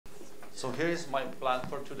So here is my plan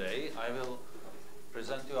for today. I will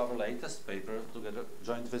present you our latest paper together,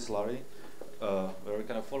 joint with Larry, where we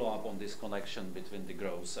kind of follow up on this connection between the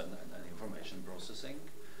growth and information processing.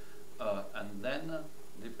 And then,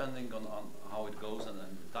 depending on how it goes and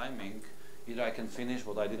the timing, either I can finish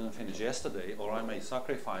what I didn't finish yesterday, or I may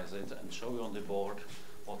sacrifice it and show you on the board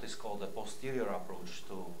what is called a posterior approach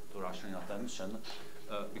to rational attention,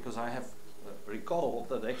 because I have recalled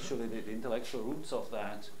that actually the intellectual roots of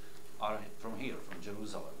that are from here, from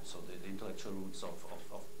Jerusalem. So the intellectual roots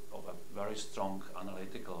of a very strong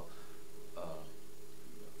analytical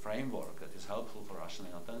framework that is helpful for rational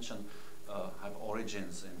attention have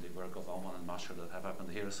origins in the work of Aumann and Mascher that have happened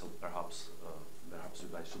here. So perhaps you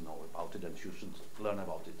guys should know about it, and you should learn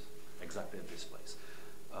about it exactly at this place.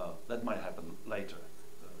 That might happen later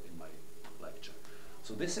in my lecture.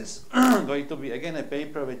 So this is going to be again a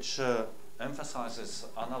paper which emphasizes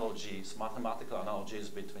analogies, mathematical analogies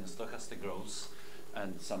between stochastic growth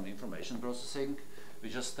and some information processing. We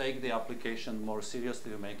just take the application more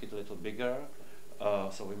seriously, we make it a little bigger,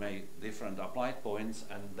 so we make different applied points,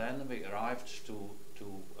 and then we arrived to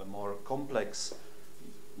a more complex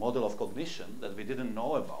model of cognition that we didn't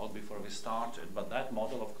know about before we started, but that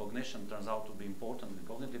model of cognition turns out to be important in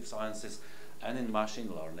cognitive sciences and in machine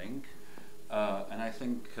learning. And I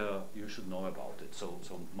think you should know about it. So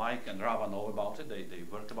Mike and Rava know about it. They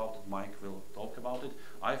worked about it. Mike will talk about it.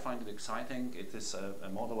 I find it exciting. It is a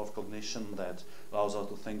model of cognition that allows us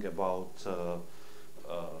to think about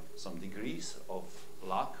some degrees of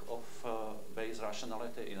lack of base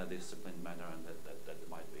rationality in a disciplined manner, and that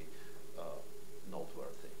might be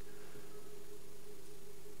noteworthy.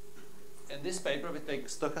 In this paper, we take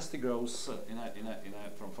stochastic growth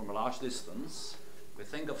from a large distance. We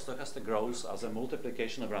think of stochastic growth as a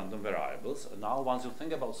multiplication of random variables. And now, once you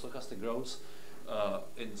think about stochastic growth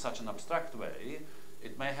in such an abstract way,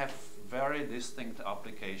 it may have very distinct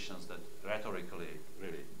applications that rhetorically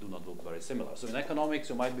really do not look very similar. So in economics,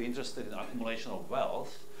 you might be interested in accumulation of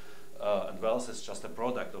wealth, and wealth is just a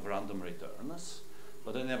product of random returns.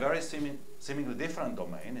 But in a very seemingly different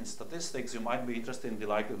domain, in statistics, you might be interested in the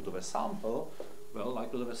likelihood of a sample. Well,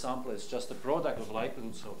 likelihood of a sample is just a product of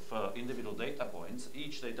likelihoods of individual data points.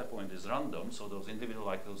 Each data point is random, so those individual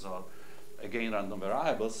likelihoods are again random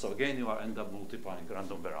variables. So again, you end up multiplying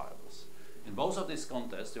random variables. In both of these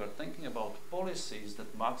contexts, you are thinking about policies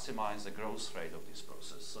that maximize the growth rate of this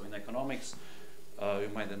process. So in economics, you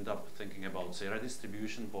might end up thinking about, say,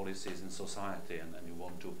 redistribution policies in society, and you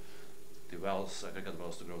want to the wealth, aggregate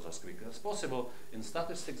wealth, to grow as quickly as possible. In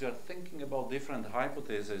statistics, you are thinking about different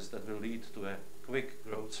hypotheses that will lead to a quick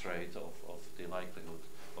growth rate of the likelihood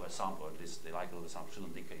of a sample, or at least the likelihood of a sample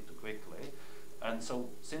shouldn't decay too quickly. And so,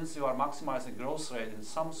 since you are maximizing growth rate in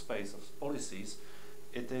some space of policies,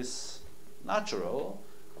 it is natural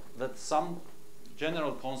that some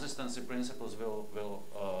general consistency principles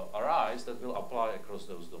will arise that will apply across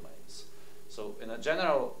those domains. So, in a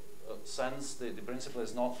general sense, the principle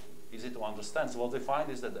is not easy to understand. So what we find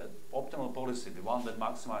is that the optimal policy, the one that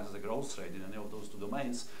maximizes the growth rate in any of those two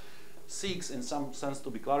domains, seeks in some sense to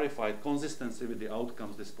be clarified consistency with the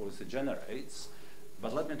outcomes this policy generates.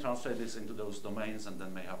 But let me translate this into those domains, and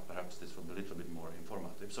then perhaps this will be a little bit more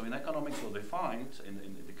informative. So in economics, what we find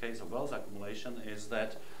in the case of wealth accumulation is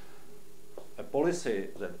that a policy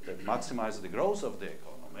that maximizes the growth of the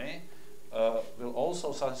economy will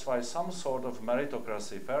also satisfy some sort of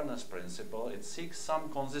meritocracy fairness principle. It seeks some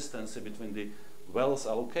consistency between the wealth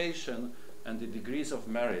allocation and the degrees of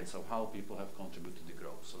merits of how people have contributed to the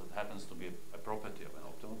growth. So that happens to be a property of an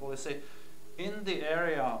optimal policy. In the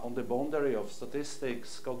area on the boundary of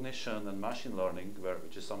statistics, cognition, and machine learning,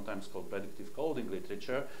 which is sometimes called predictive coding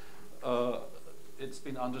literature, it's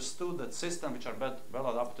been understood that systems which are well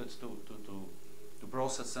adapted to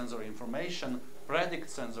process sensory information, predict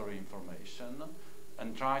sensory information,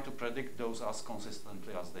 and try to predict those as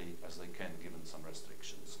consistently as they can, given some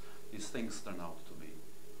restrictions. These things turn out to be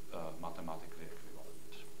mathematically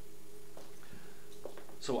equivalent.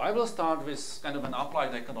 So I will start with kind of an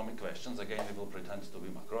applied economic questions. Again, we will pretend to be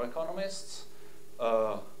macroeconomists.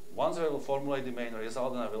 Once I will formulate the main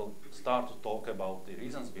result, then I will start to talk about the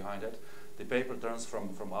reasons behind it. The paper turns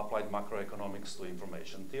from applied macroeconomics to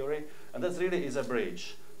information theory, and that really is a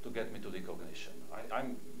bridge to get me to the cognition.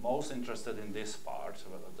 I'm most interested in this part.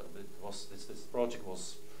 This project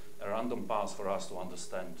was a random path for us to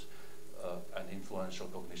understand an influential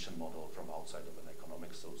cognition model from outside of an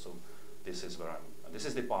economics. So this is where this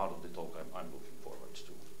is the part of the talk I'm looking forward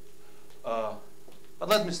to. But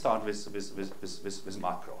let me start with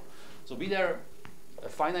macro. So be there a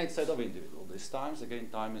finite set of individuals. This time, again,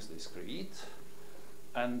 time is discrete.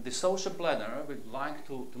 And the social planner would like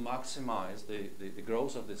to maximize the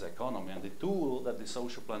growth of this economy, and the tool that the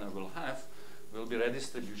social planner will have will be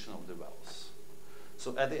redistribution of the wealth.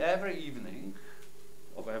 So at every evening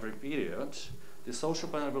of every period, the social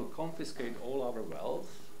planner will confiscate all our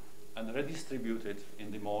wealth and redistribute it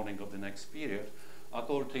in the morning of the next period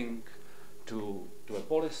according to a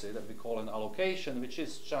policy that we call an allocation, which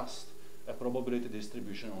is just a probability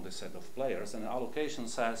distribution on the set of players. And an allocation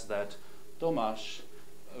says that Tomáš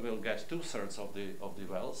will get 2/3 of the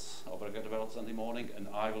wealth, aggregate wealth in the morning, and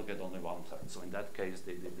I will get only 1/3. So in that case,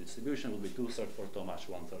 the distribution will be 2/3 for Tomáš,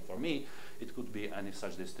 1/3 for me. It could be any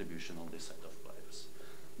such distribution on the set of players.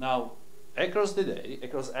 Now, across the day,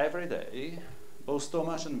 across every day, both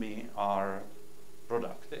Tomáš and me are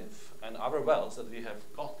productive, and our wealth that we have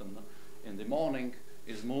gotten in the morning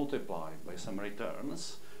is multiplied by some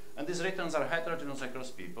returns, and these returns are heterogeneous across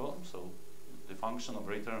people. So the function of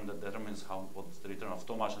return that determines what the return of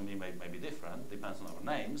Tomáš and me may be different, depends on our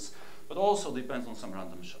names, but also depends on some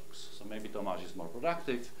random shocks. So maybe Tomáš is more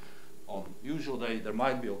productive. On usual day, there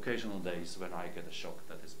might be occasional days when I get a shock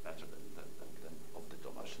that is better than of the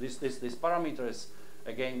Tomáš. This parameter is,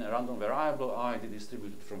 again, a random variable I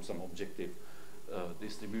distributed from some objective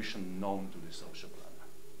distribution known to the social planner.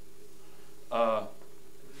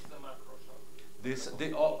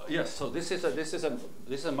 Yes, so this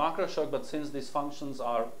is a macro shock, but since these functions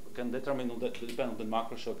can depend on the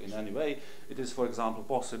macro shock in any way, it is, for example,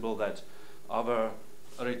 possible that our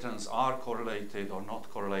returns are correlated or not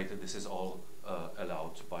correlated. This is all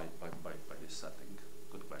allowed by this setting.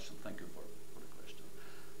 Good question. Thank you for the question.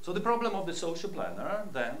 So the problem of the social planner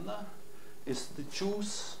then is to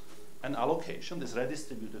choose an allocation, this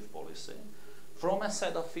redistributive policy, from a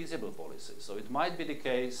set of feasible policies. So it might be the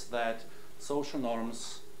case that social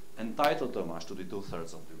norms entitle Tomáš to the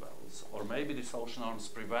 2/3 of the wealth, or maybe the social norms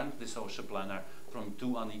prevent the social planner from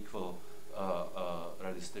too unequal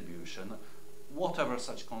redistribution. Whatever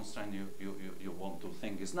such constraint you want to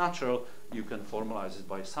think is natural, you can formalize it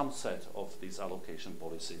by some set of these allocation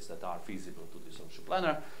policies that are feasible to the social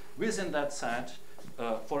planner. Within that set,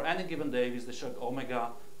 for any given day with the shock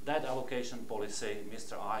omega, that allocation policy,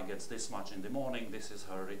 Mr. I gets this much in the morning, this is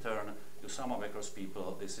her return, you sum up across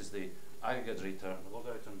people, this is the aggregate return,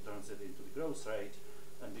 logarithm turns it into the growth rate,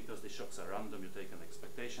 and because the shocks are random, you take an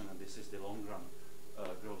expectation, and this is the long run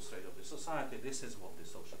growth rate of the society. This is what the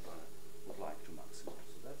social planner would like to maximize.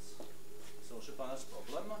 So that's the social planner's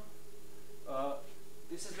problem.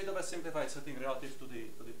 This is a bit of a simplified setting relative to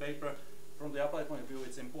the paper. From the applied point of view,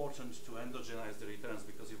 it's important to endogenize the returns,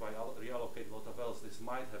 because if I reallocate a lot of wealth, this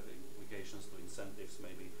might have implications to incentives.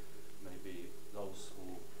 Maybe those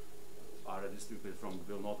who are redistributed from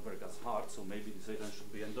will not work as hard, so maybe these returns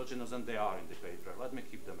should be endogenous, and they are in the paper. Let me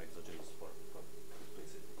keep them exogenous for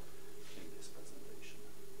simplicity in this presentation.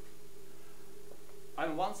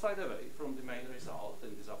 I'm one slide away from the main result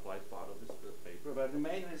in this applied part of this paper, where the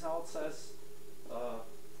main result says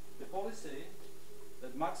the policy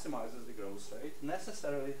that maximizes the growth rate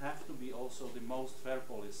necessarily have to be also the most fair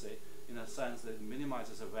policy, in a sense that it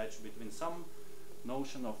minimizes a wedge between some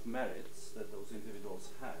notion of merits that those individuals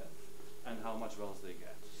have and how much wealth they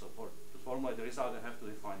get. So to formulate the result, I have to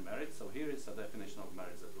define merits. So here is a definition of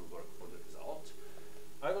merits that will work for the result.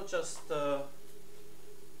 I will just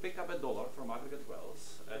pick up $1 from aggregate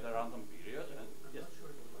wealth at a random period. And yes? Not sure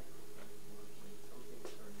the microphone works when something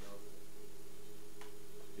turned off.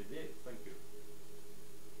 It did, thank you.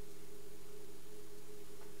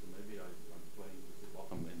 So maybe I'm playing with the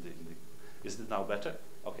bottom in the is it now better?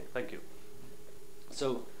 Okay, thank you.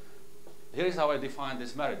 So here is how I define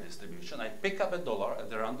this merit distribution. I pick up $1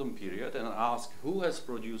 at a random period and ask who has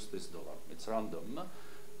produced this dollar. It's random.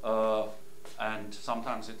 And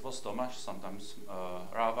sometimes it was Tomáš, sometimes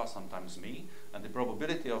Rava, sometimes me. And the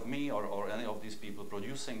probability of me or any of these people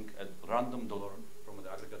producing a random dollar from the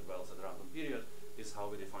aggregate wealth at a random period is how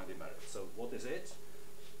we define the merit. So what is it?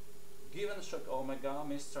 Given shock omega,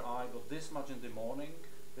 Mr. I got this much in the morning.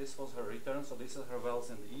 This was her return, so this is her wealth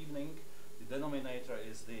in the evening. The denominator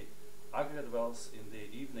is the aggregate wealth in the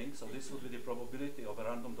evening, so this would be the probability of a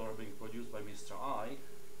random dollar being produced by Mr. I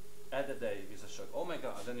at a day with a shock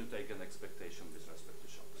omega, and then you take an expectation with respect to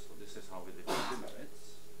shocks. So this is how we define the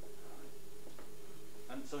merits.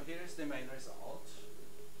 And so here is the main result,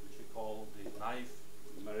 which we call the naive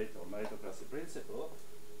merit or meritocracy principle,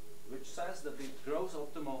 which says that the gross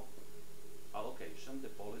optimal allocation, the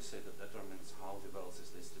policy that determines how the wealth is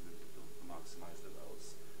distributed to maximize the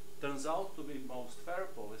wealth, turns out to be most fair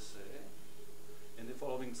policy in the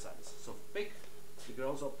following sense. So pick the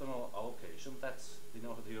gross optimal allocation, that's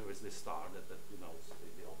denoted here with the star that denotes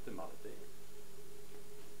the optimality.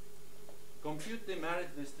 compute the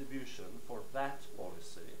merit distribution for that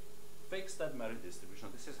policy, fix that merit distribution.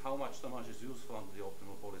 This is how much is useful under the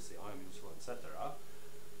optimal policy, I am useful, etc.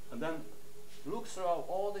 And then look throughout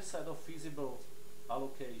all the set of feasible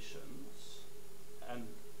allocations, and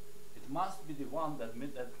it must be the one that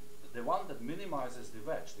minimizes the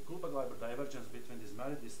wedge. The Kullback-Leibler divergence between this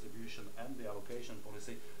merit distribution and the allocation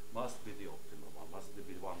policy must be the optimal one, must be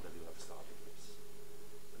the one that you have started with.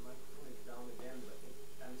 The microphone is down again, but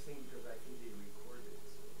I'm saying because I think they recorded.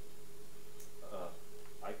 So.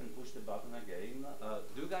 I can push the button again.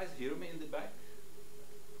 Do you guys hear me in the back?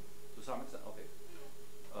 To some extent? Okay.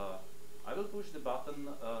 I will push the button,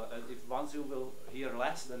 and if once you will hear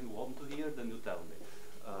less than you want to hear, then you tell me.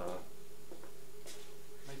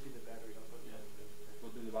 Might be the battery.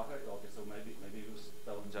 Would be the battery? Okay, so maybe you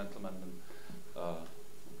tell the gentleman.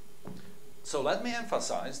 So let me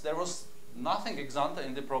emphasize, there was nothing ex ante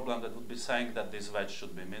in the problem that would be saying that this wedge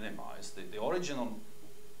should be minimized.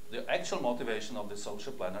 The actual motivation of the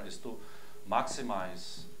social planner is to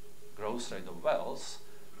maximize growth rate of wealth.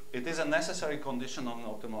 It is a necessary condition of an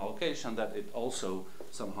optimal allocation that it also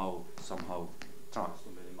somehow tries to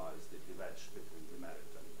minimize the wedge between the merit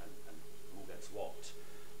and who gets what.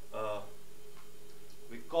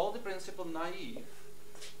 We call the principle naive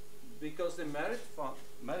because the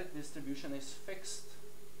merit distribution is fixed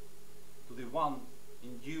to the one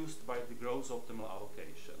induced by the gross optimal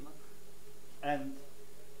allocation, and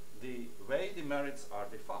the way the merits are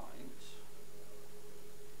defined,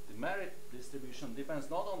 the merit distribution depends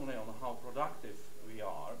not only on how productive we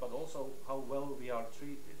are, but also how well we are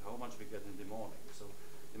treated, how much we get in the morning. So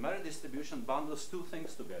the merit distribution bundles two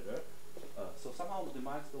things together. So somehow the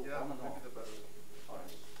mics go on and on. All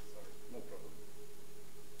right. Sorry. No problem.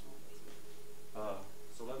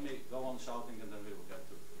 So let me go on shouting, and then we will get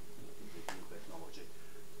to the new technology.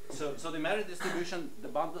 So the merit distribution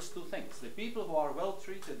bundles two things. The people who are well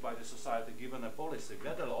treated by the society given a policy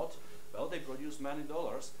get a lot. Well, they produce many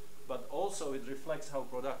dollars, but also it reflects how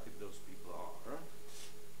productive those people are.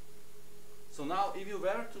 So now if you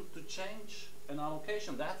were to change an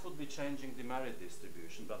allocation, that would be changing the merit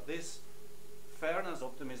distribution, but this fairness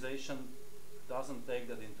optimization doesn't take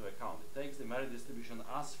that into account. It takes the merit distribution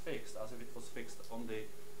as fixed, as if it was fixed on the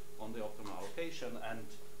optimal allocation, and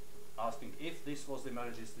asking if this was the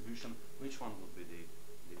merit distribution, which one would be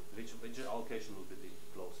which allocation would be the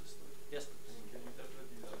closest to it. Yes, please. Can you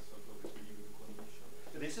definitely sort of equilibrium condition?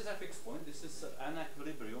 This is a fixed point. This is an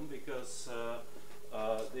equilibrium because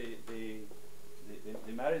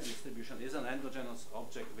the merit distribution is an endogenous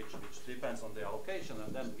object which depends on the allocation,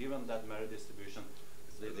 and then given that merit distribution,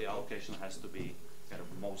 the allocation has to be kind of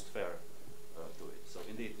most fair to it. So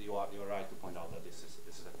indeed, you're right to point out that this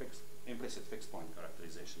is a fixed, implicit fixed point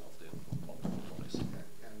characterization of the optimal policy.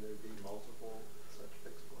 Can there be multiple such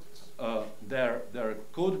fixed points? There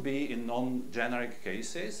could be in non-generic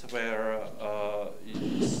cases where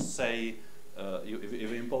say if you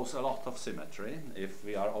impose a lot of symmetry. If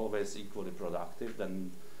we are always equally productive,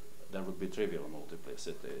 then there would be trivial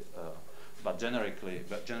multiplicity. But generically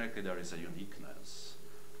there is a uniqueness.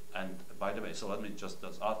 And by the way, so let me just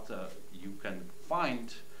add, you can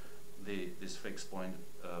find this fixed point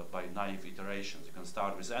by naive iterations. You can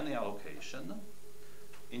start with any allocation.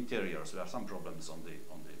 Interiors, there are some problems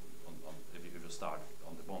if you start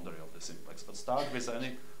on the boundary of the simplex. But start with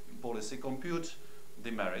any policy, compute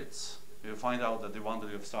the merits. You find out that the one that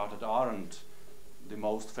you have started aren't the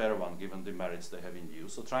most fair one given the merits they have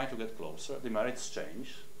induced. So try to get closer. The merits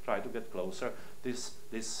change. Try to get closer. This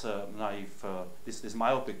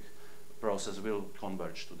myopic process will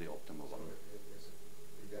converge to the optimal one.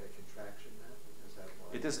 You got a contraction now? Is that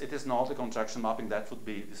why? It is not a contraction mapping.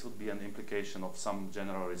 This would be an implication of some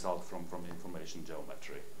general result from information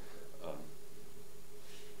geometry.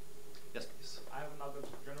 Yes, please. I have another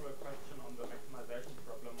general question on the maximization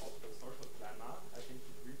problem of the social planner. I think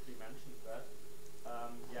you briefly mentioned that.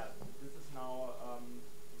 Yeah, this is now,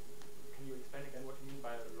 can you explain again what you mean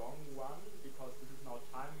by a long one? Because this is now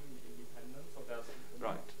time independent, so there's...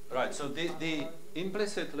 Right. So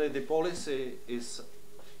implicitly the policy is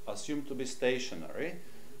assumed to be stationary.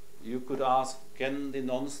 You could ask, can the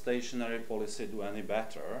non-stationary policy do any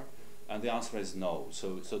better? And the answer is no.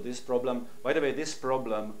 So this problem, by the way, this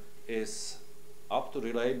problem is up to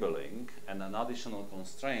relabeling and an additional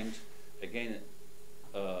constraint, again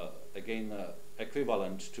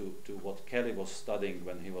equivalent to what Kelly was studying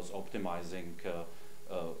when he was optimizing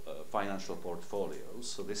financial portfolios.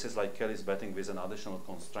 So this is like Kelly's betting with an additional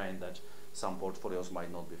constraint that some portfolios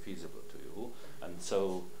might not be feasible to you. And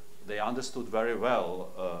so they understood very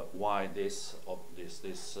well why this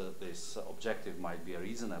objective might be a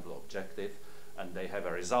reasonable objective, And they have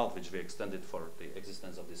a result which we extended for the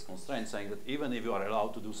existence of this constraint, saying that even if you are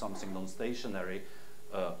allowed to do something non-stationary,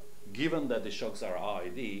 given that the shocks are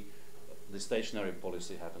RID, the stationary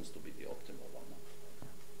policy happens to be the optimal one.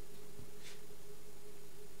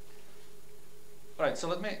 All right, so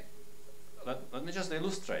let me just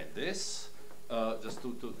illustrate this, just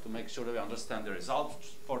to make sure that we understand the result.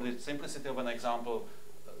 For the simplicity of an example,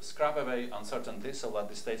 scrap away uncertainty, so let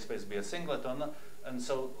the state space be a singleton, and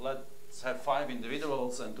so let's have 5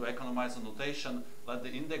 individuals, and to economize the notation, let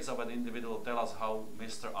the index of an individual tell us how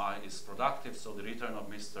Mr. I is productive, so the return of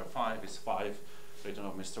Mr. 5 is 5, return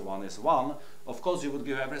of Mr. 1 is 1. Of course, you would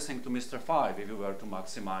give everything to Mr. 5 if you were to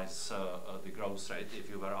maximize the growth rate, if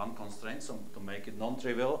you were unconstrained, so to make it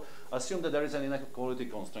non-trivial. Assume that there is an inequality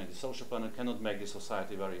constraint. The social planner cannot make the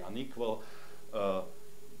society very unequal.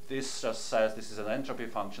 This just says, this is an entropy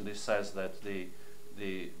function, this says that the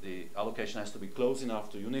allocation has to be close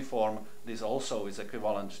enough to uniform. This also is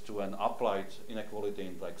equivalent to an applied inequality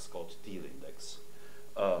index called Thiel index.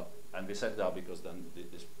 And we set it up because then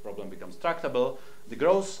this problem becomes tractable. The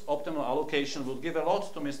gross optimal allocation would give a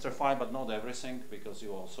lot to Mr. 5, but not everything, because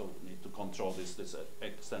you also need to control this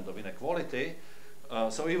extent of inequality.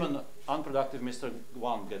 So even unproductive Mr.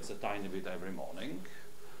 1 gets a tiny bit every morning.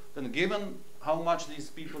 Then given how much these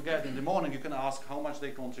people get in the morning, you can ask how much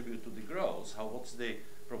they contribute to the growth. What's the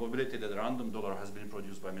probability that a random dollar has been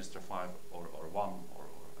produced by Mr. 5 or 1 or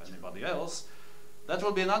anybody else? That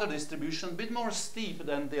will be another distribution, a bit more steep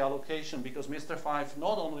than the allocation, because Mr. 5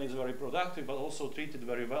 not only is very productive, but also treated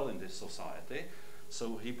very well in this society.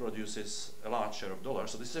 So he produces a large share of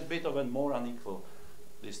dollars. So this is a bit of a more unequal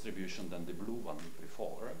distribution than the blue one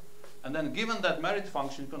before. And then given that merit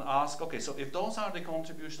function, you can ask, okay, so if those are the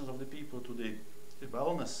contributions of the people to the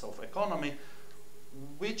wellness of economy,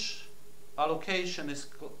 which allocation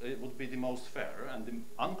would be the most fair? And the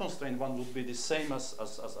unconstrained one would be the same as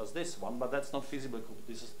this one, but that's not feasible because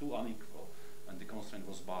this is too unequal, and the constraint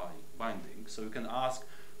was binding. So you can ask,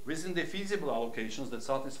 within the feasible allocations that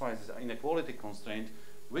satisfy this inequality constraint,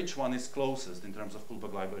 which one is closest in terms of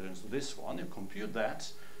Kullback divergence to this one? You compute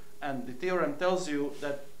that, and the theorem tells you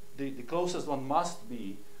that the closest one must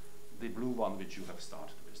be the blue one which you have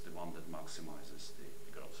started with, the one that maximizes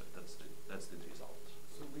the growth rate. That's the result.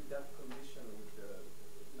 So with that condition, with the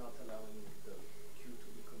not allowing the Q to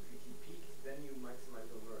be completely peaked, then you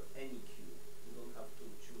maximize over any Q. You don't have to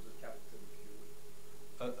choose a capital Q.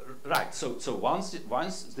 Right. So once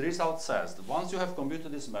the result says that once you have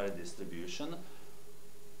computed this merit distribution,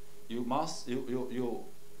 you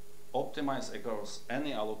optimize across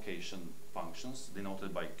any allocation functions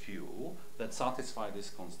denoted by Q that satisfy this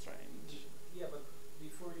constraint. Yeah, but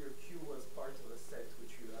before your Q was part of a set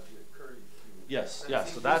which you have your curly Q. Yes, And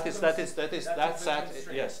yes. So that set.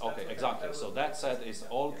 Yes, okay, exactly. That so that set is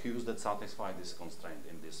all Qs that satisfy this constraint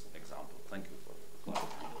in this example. Thank you for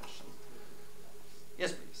clarifying the question.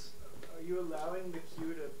 Yes, please. Are you allowing the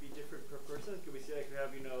Q to be different per person? Could we say like we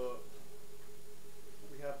have,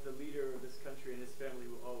 we have the leader of this country and his family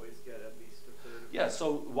will always get at least a third? Yeah,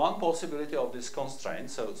 so one possibility of this constraint,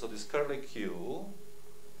 so this curly Q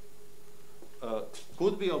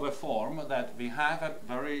could be of a form that we have a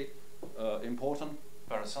very important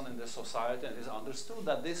person in the society, and it is understood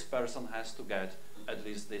that this person has to get at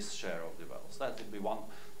least this share of the wealth. That would be one.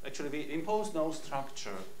 Actually, we impose no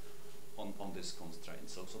structure on this constraint,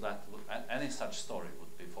 so that any such story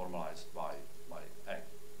would be formalized by a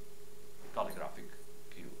calligraphic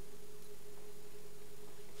Q.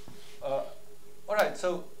 All right,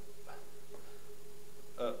 so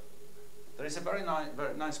there is a very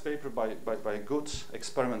nice paper by a good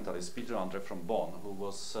experimentalist, Peter Andre from Bonn, who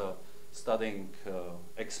was studying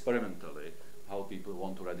experimentally how people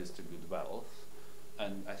want to redistribute wealth.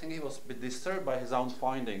 And I think he was a bit disturbed by his own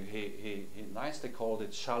finding. He nicely called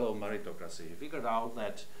it shallow meritocracy. He figured out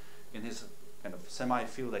that in his kind of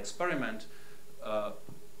semi-field experiment,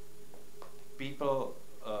 people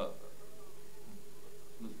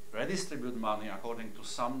redistribute money according to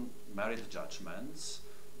some merit judgments,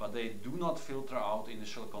 but they do not filter out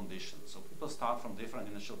initial conditions. So people start from different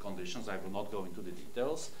initial conditions. I will not go into the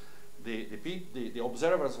details. The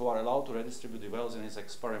observers who are allowed to redistribute the wealth in his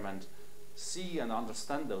experiment see and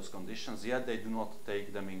understand those conditions, yet they do not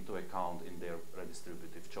take them into account in their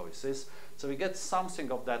redistributive choices. So we get something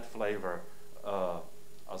of that flavor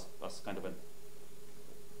as kind of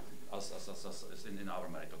as in our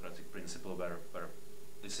meritocratic principle, where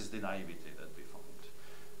this is the naivety that we found.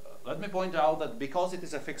 Let me point out that because it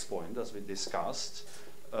is a fixed point, as we discussed,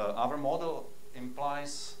 our model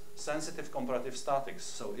implies sensitive comparative statics.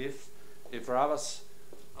 So if Rava's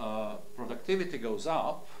productivity goes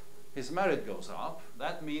up, his merit goes up.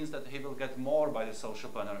 That means that he will get more by the social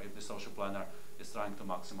planner if the social planner is trying to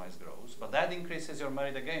maximize growth. But that increases your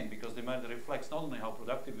merit again, because the merit reflects not only how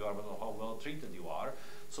productive you are, but how well treated you are.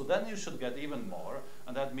 So then you should get even more,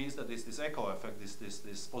 and that means that this echo effect,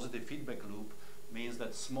 this positive feedback loop, means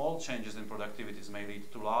that small changes in productivities may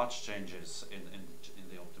lead to large changes in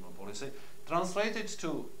the optimal policy. Translated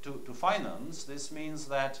to finance, this means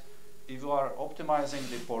that if you are optimizing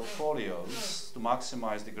the portfolios to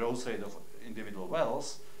maximize the growth rate of individual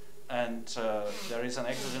wealth, and there is an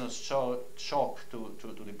exogenous shock to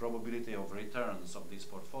the probability of returns of these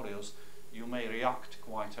portfolios, you may react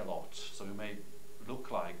quite a lot. So you may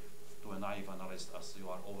look like, to a naive analyst, as you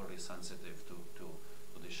are overly sensitive to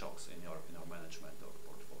the shocks in your management of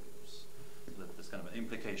portfolios. So that's kind of an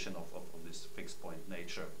implication of this fixed point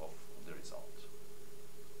nature of the result.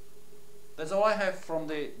 That's all I have from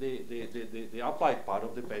the applied part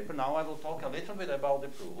of the paper. Now I will talk a little bit about the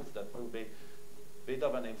proof. That will be a bit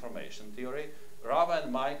of an information theory. Rava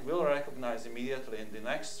and Mike will recognize immediately in the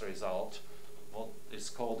next result what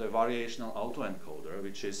is called a variational autoencoder,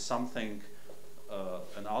 which is something,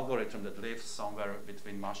 an algorithm that lives somewhere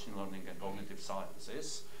between machine learning and cognitive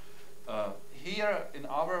sciences. Here in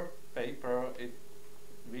our paper,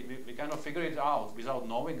 we kind of figure it out without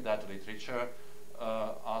knowing that literature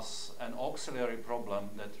as an auxiliary problem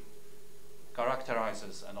that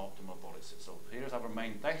characterizes an optimal policy. So here's our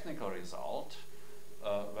main technical result,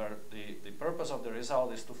 where the purpose of the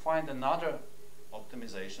result is to find another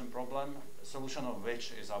optimization problem, a solution of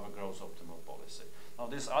which is our gross optimal policy. Now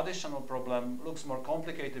this additional problem looks more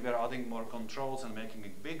complicated. We're adding more controls and making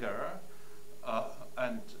it bigger,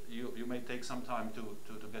 and you may take some time to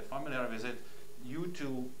get familiar with it. You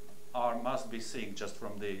two must be seeing just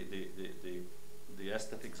from the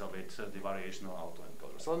aesthetics of it, the variational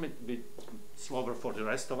autoencoder. So let me be slower for the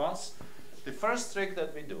rest of us. The first trick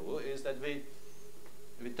that we do is that we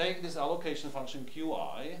take this allocation function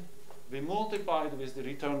Qi, we multiply it with the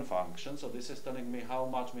return function. So this is telling me how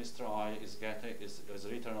much Mr. I is getting, is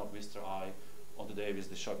return of Mr. I on the day with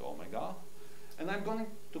the shock omega. And I'm going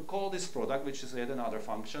to call this product, which is yet another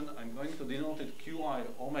function, I'm going to denote it Qi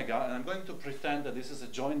omega, and I'm going to pretend that this is a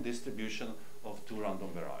joint distribution of two random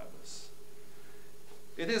variables.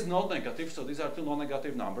 It is not negative, so these are two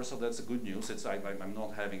non-negative numbers, so that's good news. I'm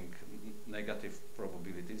not having negative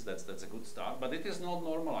probabilities, that's a good start, but it is not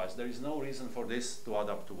normalized. There is no reason for this to add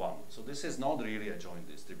up to 1. So this is not really a joint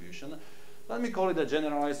distribution. Let me call it a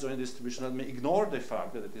generalized joint distribution. Let me ignore the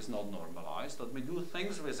fact that it is not normalized. Let me do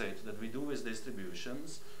things with it that we do with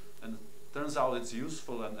distributions, and it turns out it's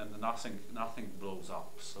useful, and nothing blows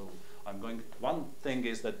up. So one thing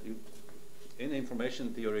is that in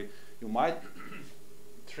information theory, you might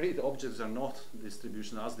treat objects that are not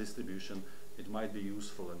distribution as distribution. It might be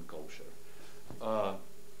useful and kosher.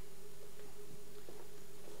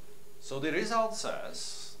 So the result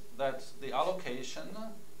says that the allocation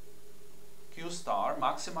Q star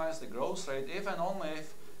maximizes the growth rate if and only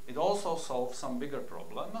if it also solves some bigger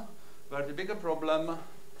problem, where the bigger problem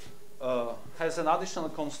has an additional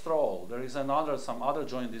control. There is some other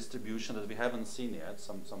joint distribution that we haven't seen yet.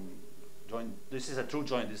 This is a true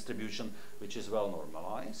joint distribution which is well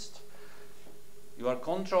normalized. You are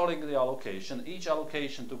controlling the allocation. Each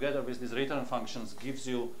allocation together with these return functions gives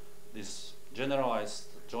you this generalized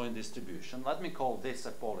joint distribution. Let me call this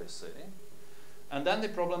a policy. And then the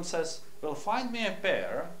problem says, well, find me a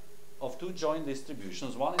pair of two joint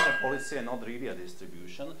distributions. One is a policy and not really a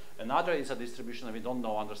distribution. Another is a distribution and we don't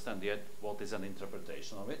understand yet what is an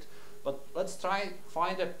interpretation of it. But let's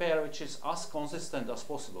find a pair which is as consistent as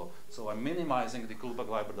possible. So I'm minimizing the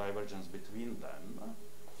Kullback-Leiber divergence between them,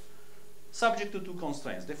 subject to two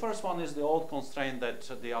constraints. The first one is the old constraint that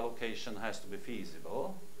the allocation has to be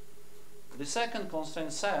feasible. The second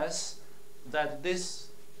constraint says that this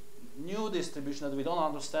new distribution that we don't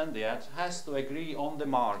understand yet has to agree on the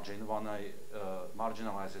margin when I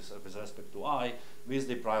marginalize this with respect to I with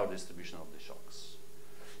the prior distribution of the shocks.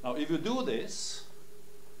 Now if you do this,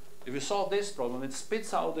 if you solve this problem, it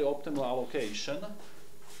spits out the optimal allocation,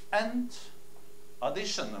 and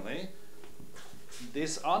additionally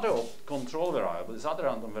this other control variable, this other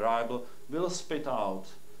random variable, will spit out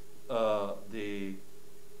the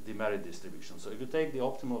merit distribution. So if you take the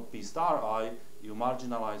optimal P star I, you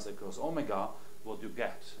marginalize across omega, what you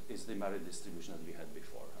get is the merit distribution that we had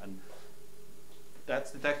before. And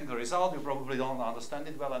that's the technical result. You probably don't understand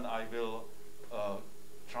it well, and I will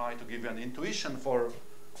try to give you an intuition for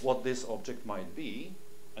what this object might be.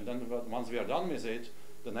 And then once we are done with it,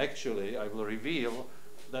 then actually I will reveal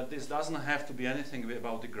that this doesn't have to be anything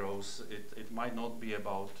about the growth. It might not be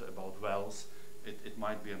about wealth. it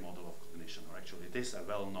might be a model of cognition, or actually it is a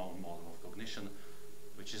well-known model of cognition,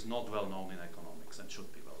 which is not well known in economics and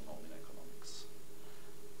should be well known in economics.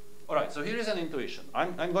 All right, so here is an intuition.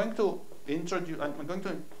 I'm going to introduce. I'm going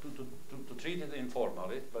to treat it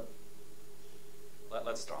informally, but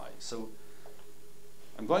let's try. So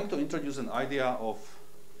I'm going to introduce an idea of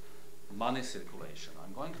money circulation.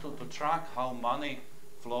 I'm going to track how money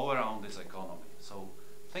flow around this economy. So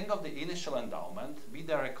think of the initial endowment, be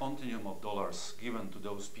there a continuum of dollars given to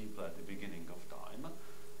those people at the beginning of time.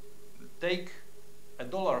 Take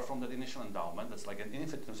 $1 from that initial endowment, that's like an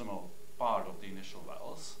infinitesimal part of the initial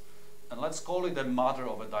wealth, and let's call it the mother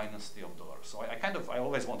of a dynasty of dollars. So I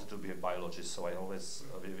always wanted to be a biologist, so I always,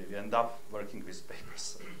 we end up working with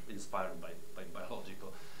papers inspired by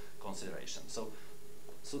biological consideration. So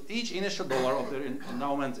each initial dollar of the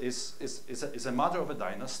endowment is a mother of a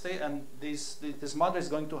dynasty, and this mother is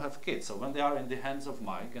going to have kids. So when they are in the hands of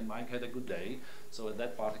Mike, and Mike had a good day, so at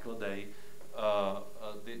that particular day,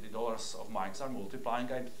 the dollars of Mike's are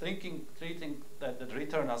multiplying. I'm treating that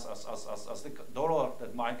return as the dollar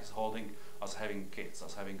that Mike is holding as having kids,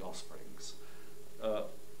 as having offsprings.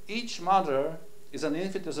 Each mother is an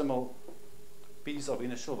infinitesimal piece of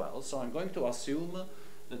initial wealth, so I'm going to assume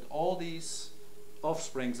that all these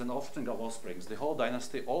offsprings and offspring of offsprings, the whole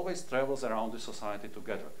dynasty always travels around the society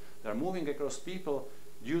together. They're moving across people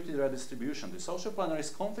due to redistribution. The social planner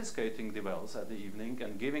is confiscating the wealth at the evening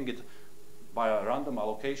and giving it by a random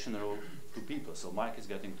allocation rule to people. So Mike is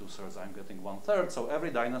getting 2/3, I'm getting 1/3. So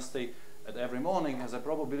every dynasty at every morning has a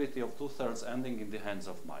probability of 2/3 ending in the hands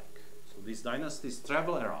of Mike. So these dynasties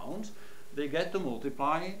travel around. They get to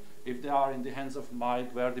multiply. If they are in the hands of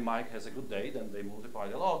Mike, where the Mike has a good day, then they multiply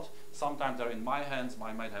a lot. Sometimes they're in my hands,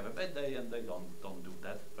 I might have a bad day, and they don't do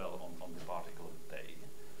that well on the particular day.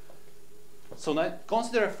 So now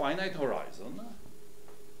consider a finite horizon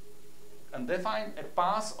and define a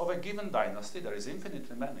path of a given dynasty, there is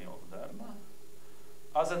infinitely many of them,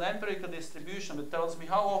 as an empirical distribution that tells me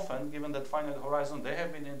how often, given that finite horizon, they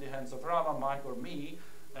have been in the hands of Rava, Mike, or me,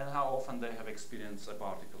 and how often they have experienced a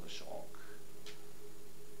particular shock.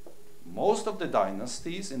 Most of the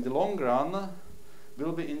dynasties in the long run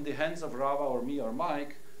will be in the hands of Rava or me or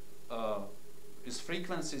Mike. His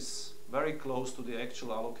frequency is very close to the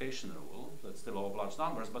actual allocation rule. That's the law of large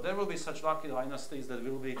numbers. But there will be such lucky dynasties that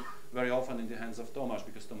will be very often in the hands of Tomasz,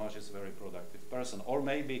 because Tomasz is a very productive person. Or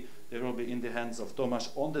maybe they will be in the hands of Tomasz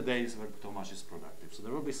on the days where Tomasz is productive. So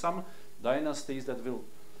there will be some dynasties that will,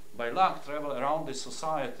 by luck, travel around the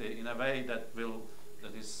society in a way that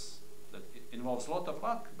involves a lot of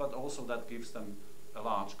luck, but also that gives them a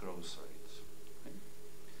large growth rate. Okay.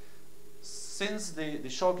 Since the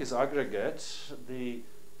shock is aggregate,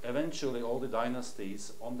 eventually all the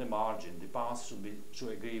dynasties on the margin, the path should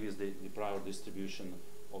agree with the prior distribution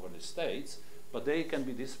over the states, but they can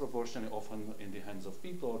be disproportionately often in the hands of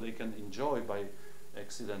people, or they can enjoy by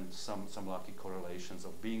accident some lucky correlations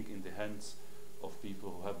of being in the hands of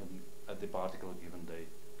people who have been at the particular given day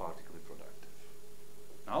particularly productive.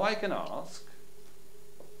 Now I can ask,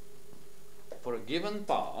 for a given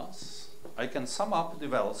path, I can sum up the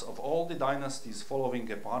wealth of all the dynasties following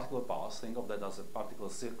a particular path. Think of that as a particular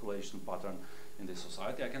circulation pattern in the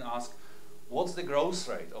society. I can ask, what's the growth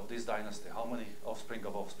rate of this dynasty? How many offspring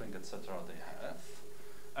of offspring, etc. they have?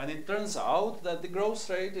 And it turns out that the growth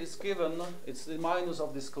rate is given, it's the minus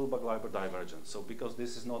of this Kullback-Leibler divergence. So because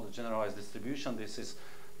this is not a generalized distribution,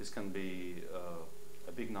 this can be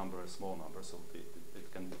a big number, a small number. So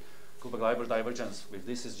it can be Kullback-Leibler divergence with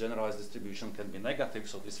this is generalized distribution can be negative,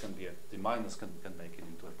 so this can be the minus can make it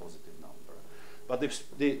into a positive number. But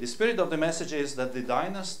the spirit of the message is that the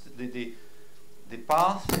dynasty, the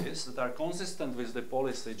paths that are consistent with the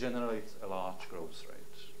policy generate a large growth rate.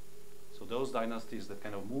 So those dynasties that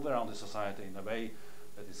kind of move around the society in a way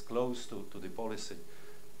that is close to the policy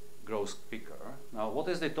grows quicker. Now, what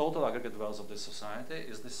is the total aggregate wealth of the society?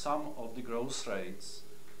 Is the sum of the growth rates,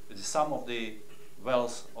 the sum of the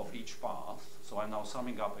wealth of each path. So I'm now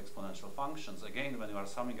summing up exponential functions. Again, when you are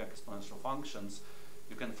summing up exponential functions,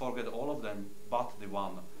 you can forget all of them but the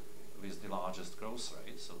one with the largest growth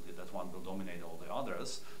rate. So that one will dominate all the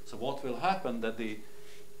others. So what will happen that the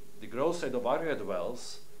growth rate of aggregate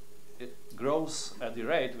wealth, it grows at the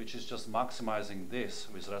rate which is just maximizing this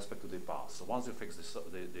with respect to the path. So once you fix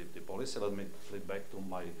the policy, let me flip back to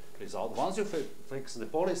my result. Once you fix the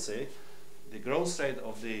policy, the growth rate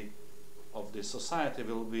of the society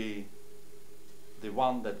will be the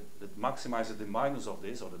one that maximizes the minus of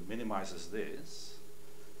this, or that minimizes this.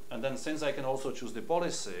 And then since I can also choose the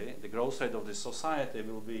policy, the growth rate of the society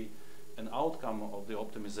will be an outcome of the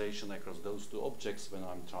optimization across those two objects when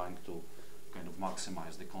I'm trying to kind of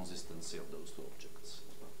maximize the consistency of those two objects.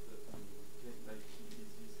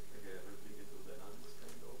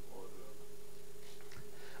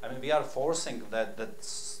 I mean, we are forcing that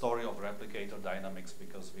story of replicator dynamics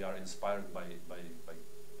because we are inspired by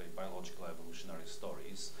biological evolutionary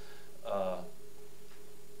stories.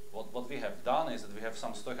 What we have done is that we have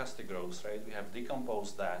some stochastic growth rate. We have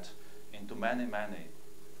decomposed that into many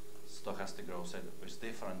stochastic growth rates with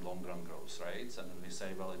different long-run growth rates, and then we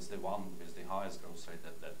say, well, it's the one with the highest growth rate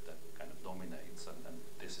that kind of dominates, and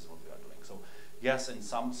this is what we are doing. So yes, in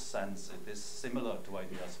some sense, it is similar to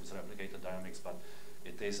ideas with replicator dynamics, but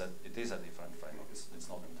it is a different framework. It's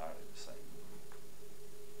not entirely the same.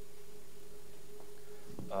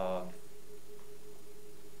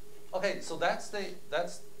 Okay, so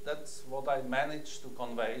that's what I managed to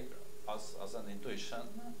convey as an intuition.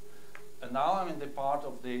 And now I'm in the part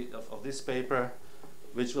of this paper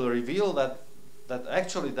which will reveal that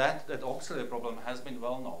actually that auxiliary problem has been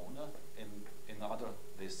well known in other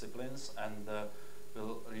disciplines, and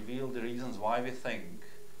will reveal the reasons why we think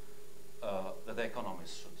that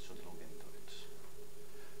economists should look into it.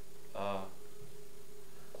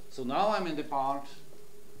 So now I'm in the part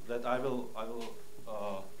that I will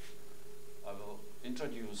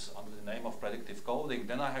introduce under the name of predictive coding.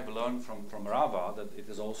 Then I have learned from Rava that it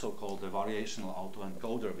is also called a variational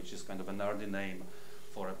autoencoder, which is kind of a nerdy name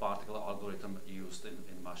for a particular algorithm used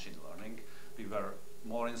in machine learning. We were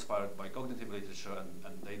more inspired by cognitive literature,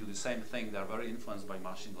 and they do the same thing. They're very influenced by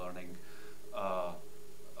machine learning,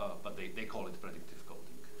 but they call it predictive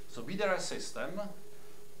coding. So be there a system.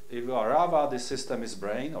 If you are Rava, this system is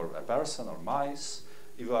brain, or a person, or mice.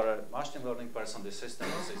 If you are a machine learning person, this system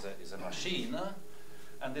is a machine.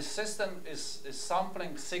 And this system is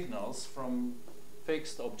sampling signals from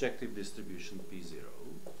fixed objective distribution P0.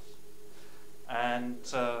 And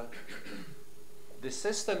the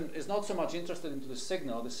system is not so much interested into the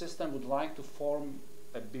signal. The system would like to form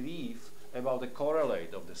a belief about the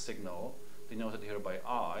correlate of the signal, denoted here by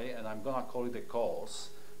I, and I'm going to call it a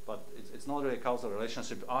cause, but it's not really a causal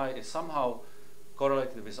relationship. I is somehow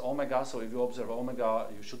correlated with omega, so if you observe omega,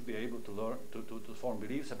 you should be able to learn to form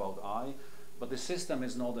beliefs about I, but the system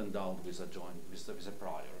is not endowed with a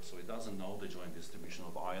prior, so it doesn't know the joint distribution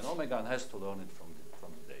of I and omega and has to learn it from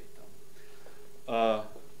the data.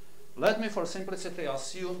 Let me, for simplicity,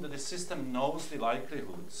 assume that the system knows the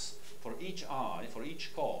likelihoods for each I, for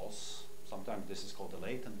each cause. Sometimes this is called a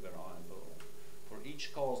latent variable. For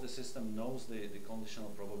each cause, the system knows the conditional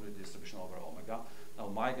probability distribution over omega. Now,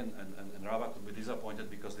 Mike and Rava could be disappointed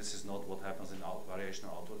because this is not what happens in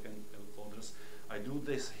variational autoencoders. I do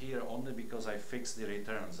this here only because I fix the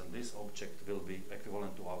returns, and this object will be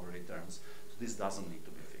equivalent to our returns. So this doesn't need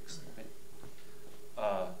to be fixed. Okay?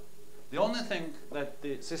 The only thing that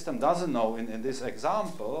the system doesn't know in this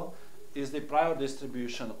example is the prior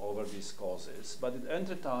distribution over these causes, but it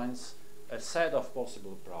entertains a set of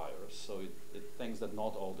possible priors, so it thinks that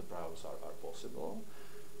not all the priors are possible.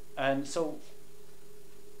 And so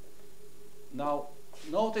now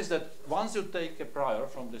notice that once you take a prior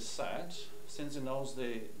from this set, since it knows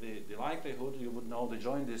the likelihood, you would know the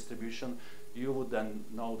joint distribution, you would then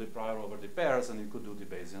know the prior over the pairs, and you could do the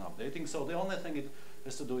Bayesian updating. So the only thing it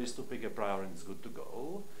has to do is to pick a prior, and it's good to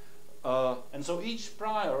go. And so each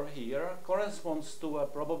prior here corresponds to a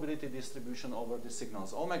probability distribution over the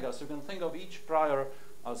signals omega. So you can think of each prior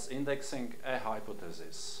as indexing a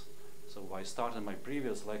hypothesis. So I started my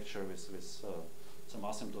previous lecture with some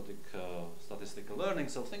asymptotic statistical learning.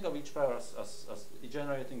 So think of each prior as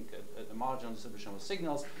generating a marginal distribution of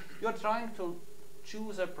signals. You're trying to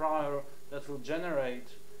choose a prior that will generate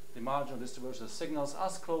the marginal distribution of signals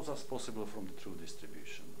as close as possible from the true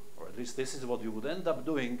distribution. Or at least this is what you would end up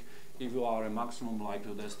doing if you are a maximum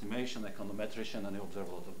likelihood estimation econometrician and you observe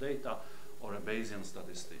a lot of data, or a Bayesian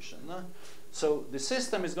statistician. So the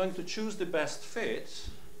system is going to choose the best fit,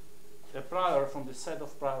 a prior from the set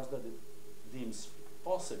of priors that it deems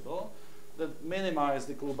possible, that minimize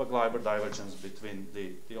the Kullback-Leiber divergence between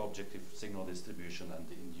the objective signal distribution and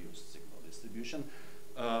the induced signal distribution.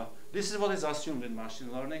 This is what is assumed in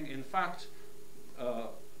machine learning. In fact,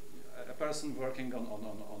 a person working on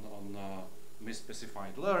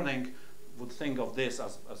misspecified learning would think of this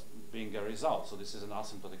as being a result. So this is an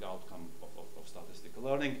asymptotic outcome of statistical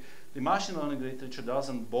learning. The machine learning literature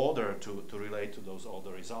doesn't bother to relate to those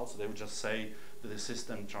other results. They would just say that the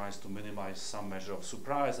system tries to minimize some measure of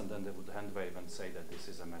surprise, and then they would hand wave and say that this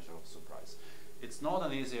is a measure of surprise. It's not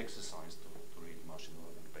an easy exercise to read machine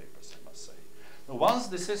learning papers, I must say. Now, once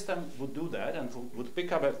the system would do that and would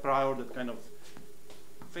pick up a prior that kind of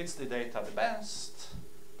fits the data the best,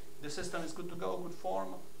 the system is good to go, could form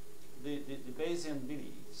the Bayesian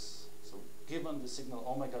beliefs. So given the signal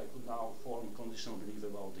omega, it would now form conditional belief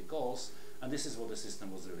about the cause, and this is what the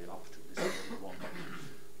system was really up to. This is what we wanted.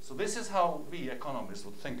 So this is how we economists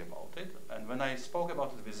would think about it. And when I spoke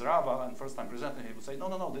about it with Rava and first time presenting, he would say, no,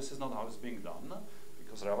 no, no, this is not how it's being done,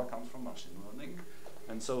 because Rava comes from machine learning.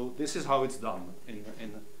 And so this is how it's done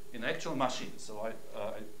in actual machines. So I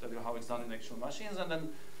tell you how it's done in actual machines, and then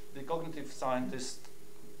the cognitive scientists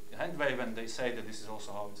hand wave and they say that this is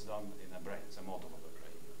also how it's done in a brain, it's a model of a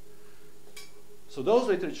brain. So those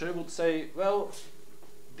literature would say, well,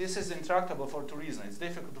 this is intractable for two reasons. It's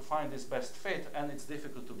difficult to find this best fit, and it's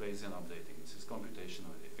difficult to Bayesian updating. This is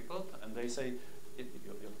computationally difficult, and they say,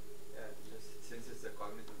 just since it's a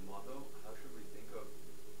cognitive model, how should we think of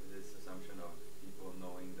this assumption of people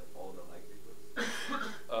knowing all the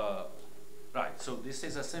likelihoods? Right, so this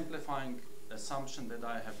is a simplifying assumption that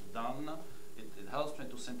I have done. It helps me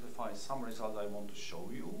to simplify some result I want to show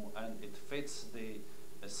you, and it fits the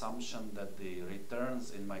assumption that the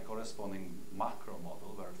returns in my corresponding macro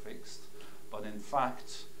model were fixed, but in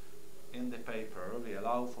fact, in the paper, we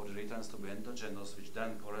allow for the returns to be endogenous, which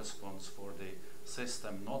then corresponds for the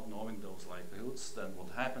system not knowing those likelihoods. Then what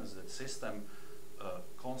happens is that the system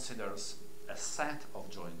considers a set of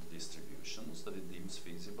joint distributions that it deems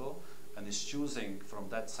feasible, and is choosing from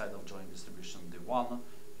that set of joint distribution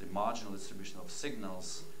the marginal distribution of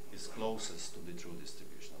signals is closest to the true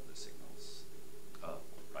distribution of the signals.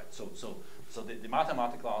 Right. So the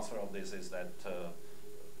mathematical answer of this is that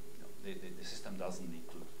the system doesn't need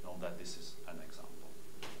to know that this is an example.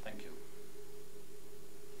 Thank you.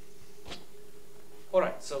 All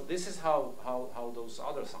right. So this is how those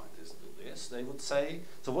other scientists do this. They would say,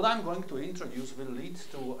 so what I'm going to introduce will lead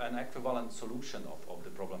to an equivalent solution of the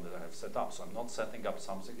problem that I have set up. So I'm not setting up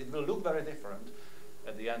something. It will look very different.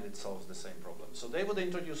 At the end, it solves the same problem. So they would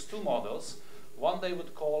introduce two models. One they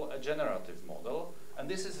would call a generative model, and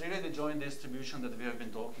this is really the joint distribution that we have been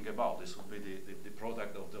talking about. This would be the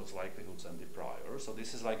product of those likelihoods and the prior. So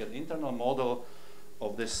this is like an internal model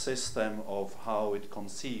of this system of how it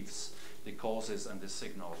conceives the causes and the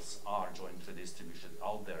signals are jointly distributed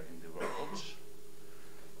out there in the world.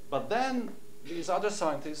 But then these other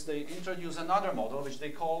scientists, they introduce another model which they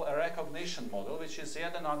call a recognition model, which is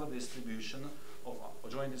yet another distribution of a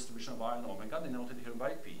joint distribution of I and omega, denoted here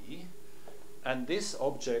by P. And this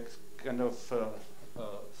object kind of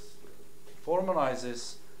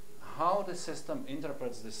formalizes how the system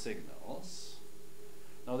interprets the signals.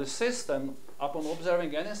 Now the system, upon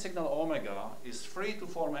observing any signal omega, is free to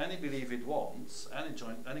form any belief it wants,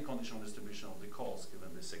 any conditional distribution of the cause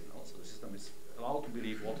given the signal. So the system is allowed to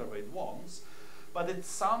believe whatever it wants, but it's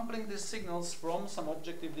sampling the signals from some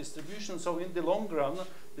objective distribution. So in the long run,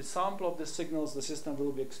 the sample of the signals the system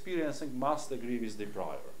will be experiencing must agree with the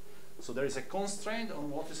prior. So there is a constraint on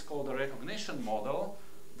what is called a recognition model,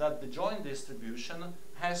 that the joint distribution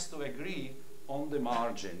has to agree on the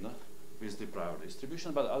margin with the prior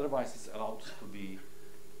distribution, but otherwise it's allowed to be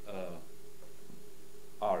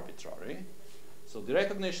arbitrary. So the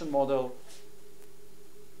recognition model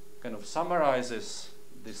kind of summarizes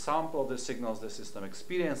the sample of the signals the system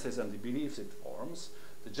experiences and the beliefs it forms.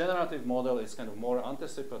 The generative model is kind of more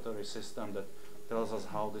anticipatory system that tells us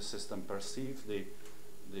how the system perceives the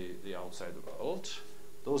outside world.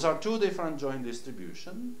 Those are two different joint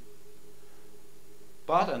distributions.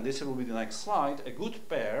 But, and this will be the next slide, a good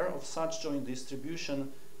pair of such joint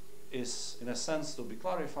distribution is, in a sense, to be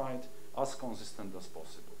clarified, as consistent as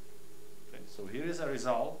possible. Okay, so here is a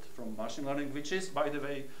result from machine learning, which is, by the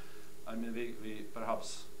way, I mean, we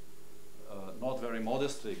perhaps not very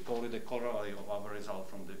modestly call it a corollary of our result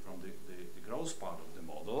from the gross part of the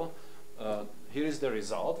model. Here is the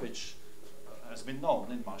result, which has been known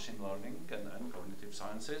in machine learning and cognitive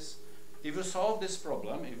sciences. If you solve this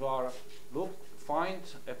problem, if you find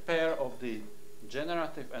a pair of the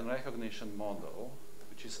generative and recognition model,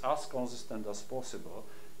 which is as consistent as possible,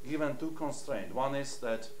 given two constraints. One is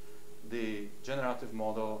that the generative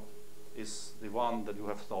model is the one that you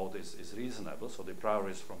have thought is reasonable, so the prior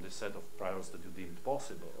is from the set of priors that you deemed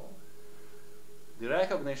possible. The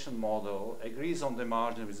recognition model agrees on the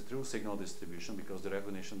margin with the true signal distribution, because the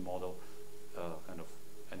recognition model kind of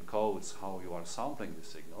encodes how you are sampling the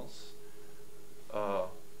signals.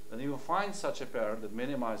 And if you find such a pair that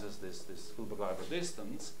minimizes this Hilbert-Leiber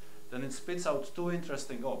distance, then it spits out two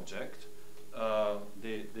interesting objects.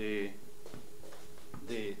 The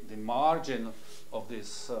margin of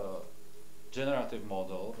this generative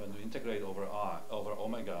model, when you integrate over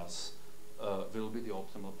omegas, will be the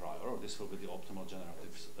optimal prior, or this will be the optimal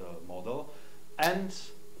generative model. And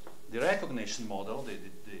the recognition model,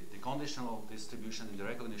 the conditional distribution in the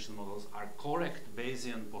recognition models are correct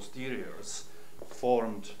Bayesian posteriors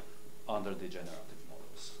formed under the generative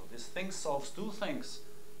models. So this thing solves two things.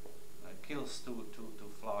 Kills two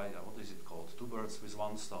fly, what is it called? Two birds with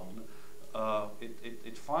one stone.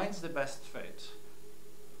 It finds the best fit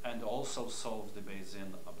and also solves the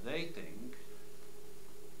Bayesian updating,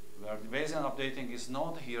 where the Bayesian updating is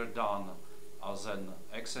not here done as an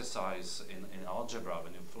exercise in algebra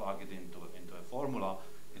when you plug it into a formula.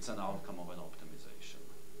 It's an outcome of an optimization.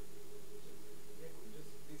 Yeah, just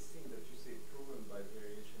this thing that you say proven by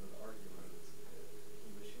variational arguments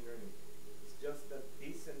in machine learning, it's just that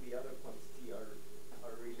this and the other quantity are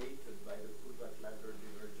related by the Kullback-Leibler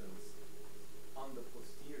divergence on the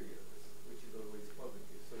posteriors, which is always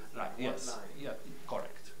positive. So it's Right, like yes, one line. yeah,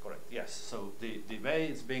 correct, yes. So the way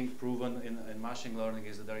it's being proven in machine learning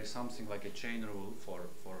is that there is something like a chain rule for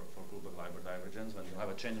Kullback-Leibler divergence. When you have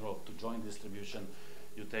a chain rule of two-joint distribution,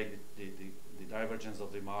 you take the divergence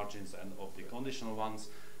of the margins and of the conditional ones,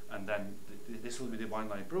 and then this will be the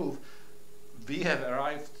one-line proof. We have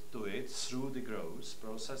arrived to it through the Gross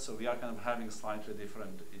process, so we are kind of having slightly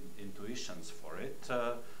different intuitions for it.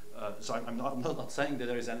 So I'm not saying that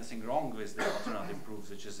there is anything wrong with the alternative proofs,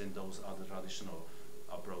 which is in those other traditional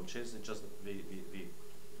approaches. It's just that we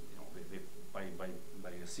by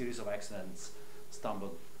a series of accidents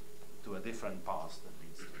stumbled to a different path that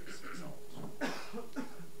leads to this result.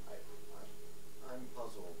 I'm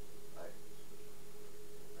puzzled.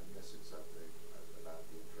 I'm missing something about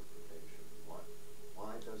the interpretation.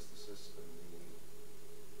 Why does the system need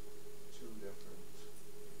two different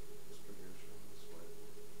distributions?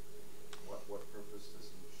 What purpose does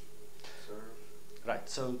each serve? Right.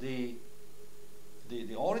 So the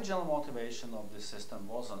original motivation of this system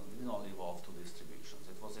did not evolve to distributions.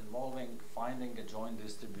 It was involving finding a joint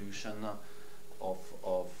distribution of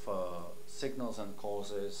signals and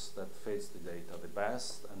causes that fits the data the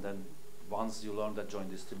best, and then once you learn that joint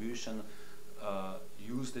distribution,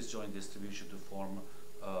 use this joint distribution to form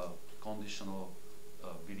conditional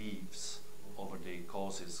beliefs over the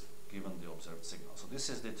causes given the observed signal. So this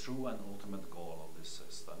is the true and ultimate goal of this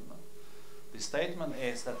system. The statement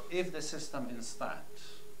is that if the system instead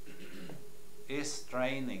is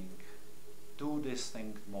training two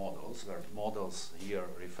distinct models, where models here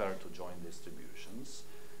refer to joint distributions,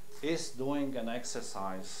 is doing an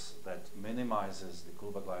exercise that minimizes the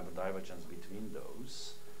Kullback-Leibler divergence between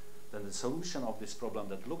those, then the solution of this problem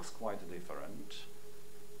that looks quite different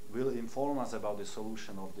will inform us about the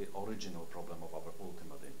solution of the original problem of our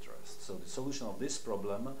ultimate interest. So the solution of this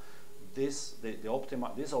problem, this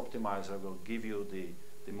optimizer will give you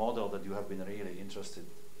the model that you have been really interested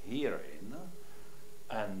here in,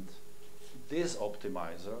 and this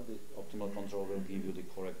optimizer, the optimal control, will give you the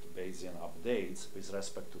correct Bayesian updates with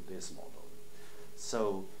respect to this model.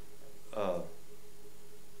 So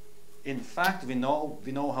in fact, we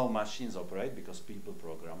know how machines operate because people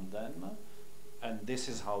program them, and this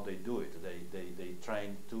is how they do it. They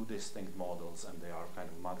train two distinct models, and they are kind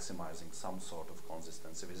of maximizing some sort of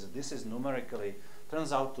consistency. This is numerically,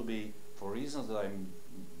 turns out to be, for reasons that I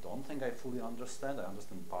don't think I fully understand, I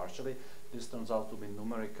understand partially, this turns out to be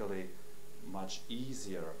numerically much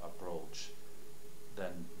easier approach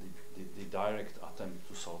than the direct attempt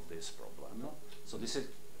to solve this problem. So this is...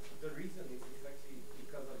 The reason is exactly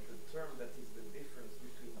because of the term that is the difference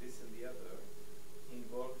between this and the other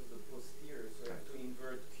involves the posterior, so you have to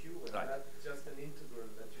invert Q, and that's just an integral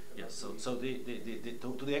that you cannot do. Yes, so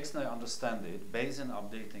to the extent I understand it, Bayesian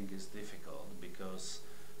updating is difficult because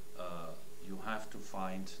you have to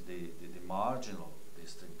find the marginal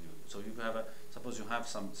distribution. So you have suppose you have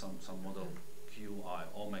some model Qi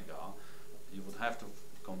omega, you would have to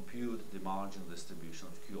compute the marginal distribution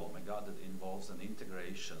of Q omega that involves an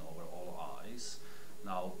integration over all i's.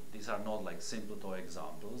 Now, these are not like simple toy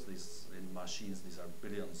examples. These in machines, these are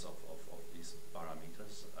billions of these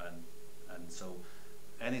parameters, and so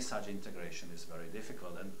any such integration is very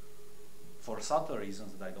difficult. And for subtle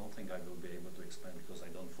reasons that I don't think I will be able to explain because I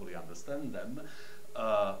don't fully understand them,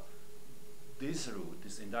 this route,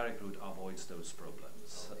 this indirect route, avoids those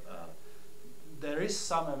problems. There is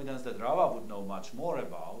some evidence that Rava would know much more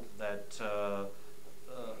about, that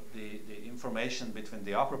the information between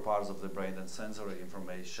the upper parts of the brain and sensory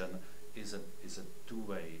information is a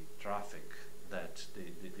two-way traffic, that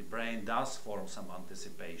the brain does form some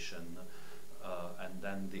anticipation, and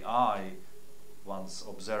then the eye, once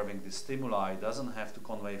observing the stimuli, doesn't have to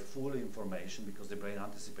convey full information because the brain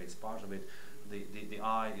anticipates part of it. The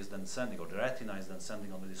eye is then sending, or the retina is then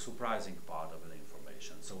sending only the surprising part of the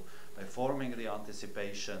information. So by forming the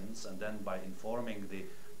anticipations and then by informing the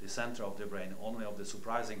center of the brain only of the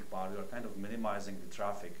surprising part, we are kind of minimizing the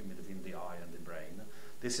traffic between the eye and the brain.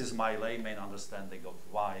 This is my layman understanding of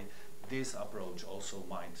why this approach also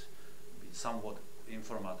might somewhat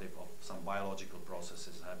informative of some biological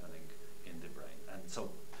processes happening in the brain. And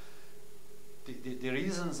so the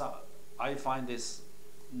reasons I find this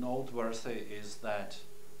noteworthy is that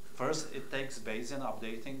first it takes Bayesian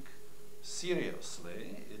updating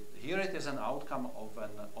seriously. Here it is an outcome of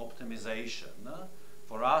an optimization.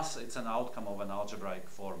 For us it's an outcome of an algebraic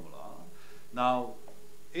formula. Now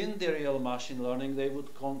in the real machine learning they would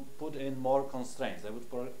put in more constraints. They would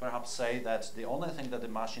perhaps say that the only thing that the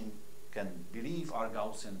machine can believe are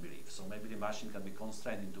Gaussian beliefs. So maybe the machine can be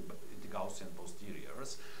constrained into Gaussian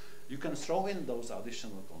posteriors. You can throw in those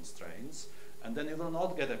additional constraints, and then you will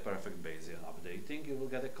not get a perfect Bayesian updating. You will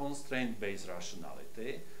get a constraint-based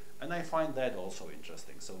rationality, and I find that also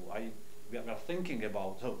interesting. So we are thinking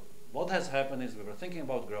about what has happened is we were thinking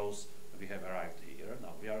about growth. We have arrived here.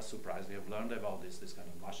 Now we are surprised. We have learned about this kind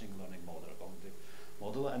of machine learning model, cognitive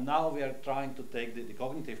model, and now we are trying to take the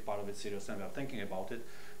cognitive part of it seriously, and we are thinking about it.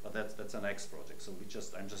 But that's an X project. So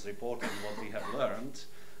I'm just reporting what we have learned,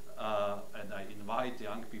 and I invite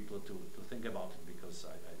young people to think about it because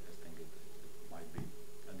I think it might be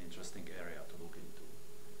an interesting area to look into.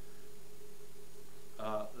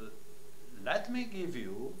 Let me give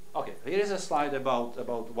you, okay, here is a slide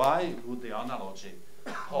about why would the analogy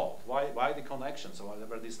hold, why the connection. So there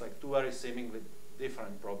were these like two very seemingly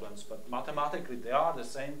different problems, but mathematically they are the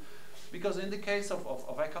same, because in the case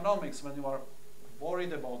of economics, when you are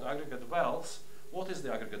worried about aggregate wealth, what is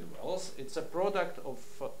the aggregate wealth? It's a product of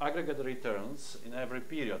aggregate returns in every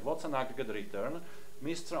period. What's an aggregate return?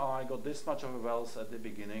 Mr. I got this much of a wealth at the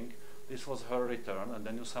beginning, this was her return, and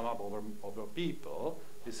then you sum up over people.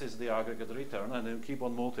 This is the aggregate return, and then you keep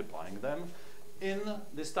on multiplying them. In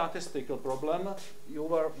the statistical problem, you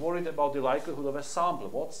were worried about the likelihood of a sample.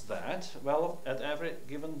 What's that? Well, at every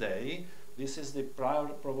given day, this is the prior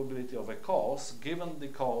probability of a cause. Given the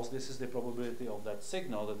cause, this is the probability of that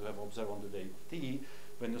signal that you have observed on the day t.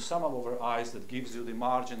 When you sum up over i's, that gives you the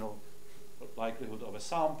marginal likelihood of a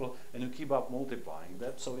sample, and you keep up multiplying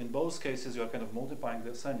that. So in both cases, you are kind of multiplying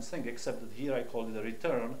the same thing, except that here I called it a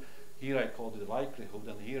return, here I called it a likelihood,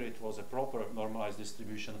 and here it was a proper normalized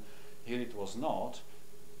distribution, here it was not.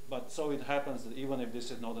 But so it happens that even if this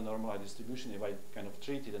is not a normalized distribution, if I kind of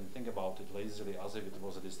treat it and think about it lazily as if it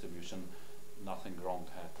was a distribution, nothing wrong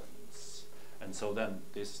happens. And so then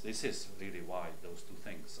this is really why those two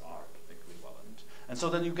things are equivalent. And so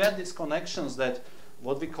then you get these connections that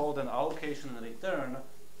what we call an allocation and return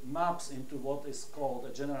maps into what is called a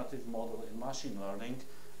generative model in machine learning,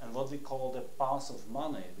 and what we call the path of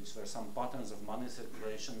money, which were some patterns of money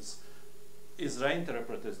circulations, is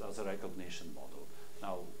reinterpreted as a recognition model.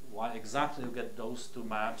 Now, why exactly you get those two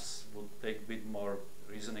maps would take a bit more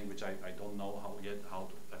reasoning, which I don't know how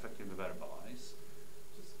to effectively verbalize.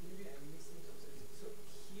 Just maybe I'm missing something. So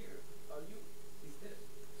here,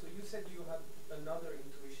 so you said you had another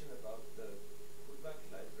intuition about the pullback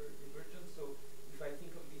library divergence. So if I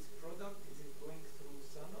think of this product, is it going through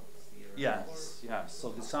Sanoff's theorem? Yes, yes. So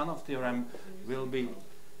the Sanoff theorem will be.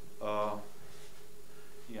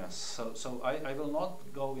 Yes, so I will not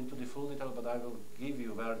go into the full detail, but I will give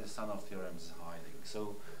you where the Sanoff theorem is hiding.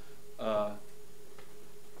 So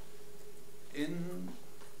in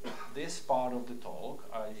this part of the talk,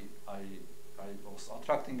 I was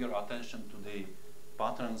attracting your attention to the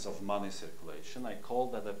patterns of money circulation. I call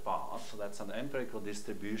that a path. So that's an empirical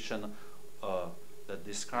distribution that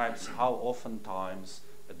describes how oftentimes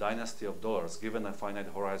a dynasty of dollars, given a finite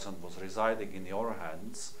horizon, was residing in your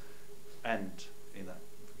hands, and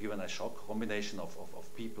given a shock, combination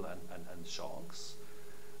of people and shocks.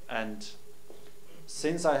 And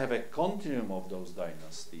since I have a continuum of those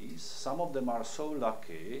dynasties, some of them are so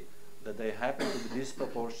lucky that they happen to be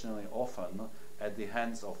disproportionately often at the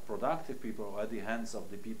hands of productive people or at the hands of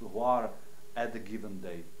the people who are at the given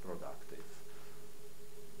day productive.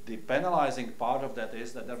 The penalizing part of that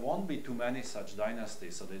is that there won't be too many such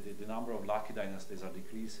dynasties, so the number of lucky dynasties are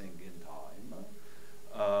decreasing in time.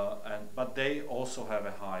 But they also have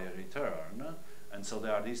a higher return, and so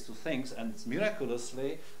there are these two things, and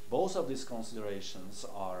miraculously both of these considerations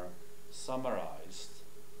are summarized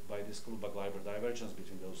by this Kullback-Leiber divergence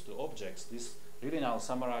between those two objects. This really now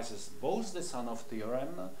summarizes both the Sanoff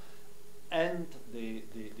theorem and the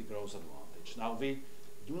growth advantage. Now we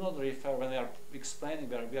do not refer, when we are explaining,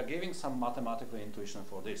 we are giving some mathematical intuition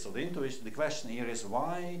for this. So the question here is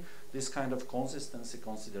why this kind of consistency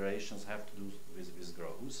considerations have to do with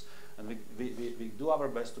growth. And we do our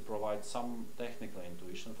best to provide some technical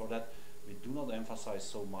intuition for that. We do not emphasize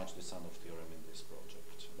so much the Sanoff theorem in this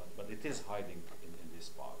project, but it is hiding in this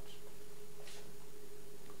part.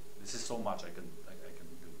 This is so much I can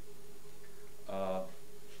do.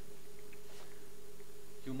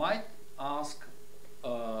 You might ask,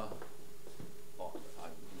 oh,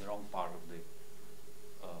 I'm in the wrong part of the,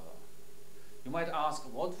 you might ask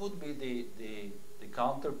what would be the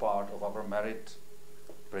counterpart of our merit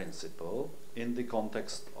principle in the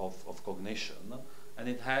context of cognition, and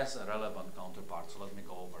it has a relevant counterpart, so let me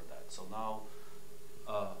go over that. So now,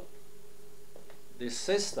 this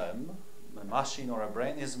system, a machine or a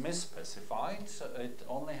brain, is misspecified. It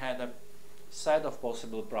only had a set of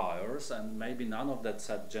possible priors, and maybe none of that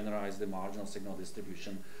set generalized the marginal signal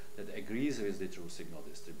distribution that agrees with the true signal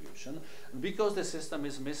distribution. And because the system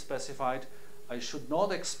is misspecified, I should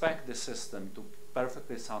not expect the system to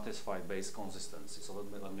perfectly satisfy base consistency. So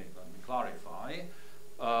let me clarify.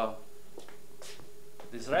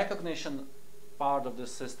 This recognition part of the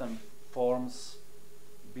system forms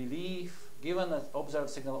belief. Given an observed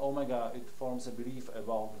signal omega, it forms a belief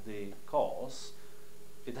about the cause.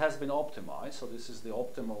 It has been optimized, so this is the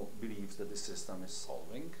optimal belief that the system is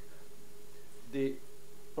solving. The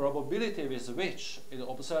probability with which it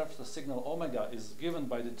observes the signal omega is given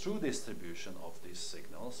by the true distribution of this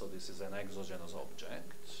signal, so this is an exogenous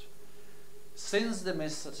object. Since the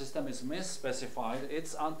system is misspecified,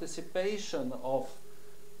 its anticipation of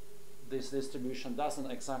this distribution doesn't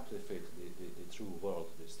exactly fit the true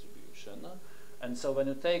world distribution. And so when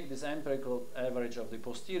you take this empirical average of the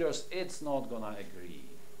posteriors, it's not going to agree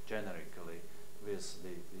generically with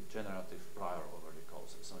the generative prior over the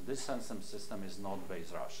causes. So in this sense, the system is not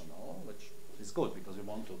base rational, which is good because we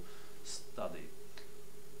want to study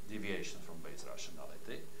deviation from base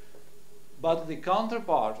rationality. But the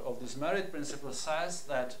counterpart of this merit principle says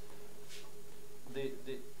that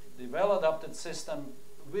the well-adapted system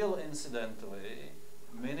will incidentally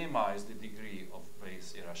minimize the degree of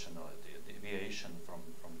base irrationality, a deviation from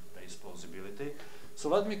base plausibility. So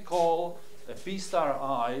let me call a P star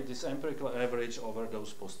I this empirical average over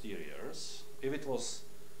those posteriors. If it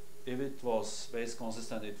was base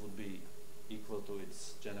consistent, it would be equal to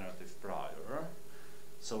its generative prior.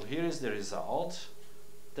 So here is the result.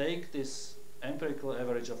 Take this empirical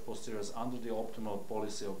average of posteriors under the optimal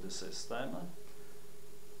policy of the system.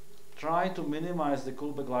 Try to minimize the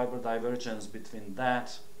Kullback-Leibler divergence between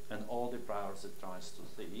that and all the priors it tries to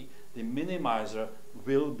see. The minimizer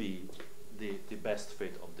will be the best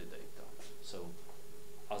fit of the data. So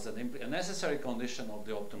as a necessary condition of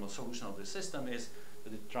the optimal solution of the system is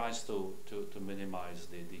that it tries to minimize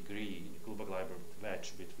the degree, the Kullback-Leibler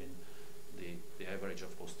wedge between the average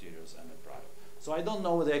of posteriors and the prior. So I don't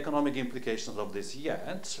know the economic implications of this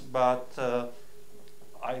yet, but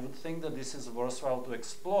I would think that this is worthwhile to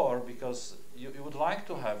explore because you would like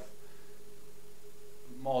to have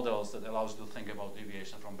models that allows you to think about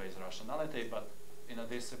deviation from base rationality, but in a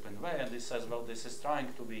disciplined way. And this says, well, this is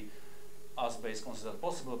trying to be as base consistent as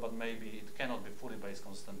possible, but maybe it cannot be fully base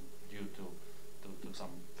consistent due to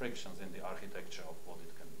some frictions in the architecture of what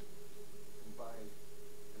it can do. And by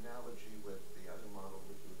analogy with the other model,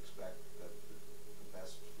 would you expect that the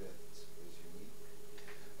best fit is unique?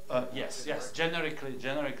 Yes. Generically,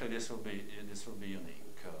 this will be unique.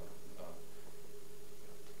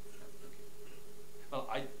 Well,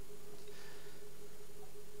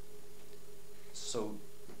 so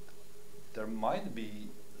there might be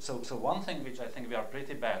so one thing which I think we are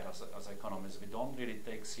pretty bad as economists, we don't really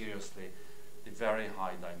take seriously the very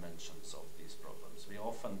high dimensions of these problems. We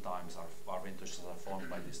oftentimes our intuitions are formed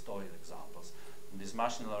by these toy examples. In this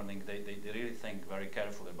machine learning, they really think very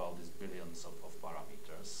carefully about these billions of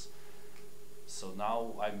parameters. So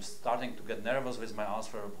now I'm starting to get nervous with my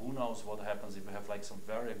answer of who knows what happens if we have like some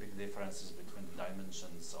very big differences between the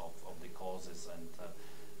dimensions of the causes and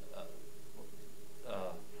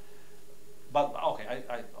but okay,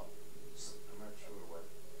 I'm not sure what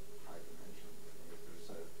high dimension, if there's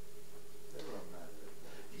a zero matter.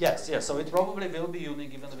 Yes, so it probably will be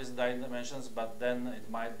unique even with dimensions, but then it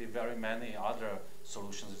might be very many other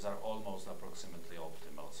solutions which are almost approximately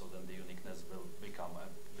optimal. So then the uniqueness will become a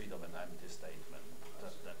bit of an empty statement.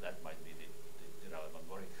 That might be the relevant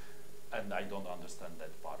worry. And I don't understand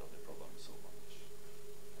that part of the problem so much.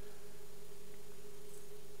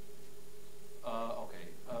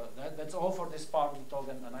 That's all for this part of the talk,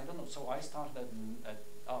 and I don't know. So I started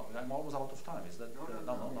oh, I'm almost out of time. Is that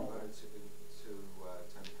No. It's to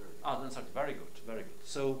 10:30. Ah, 10:30. Very good, very good.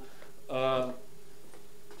 So, all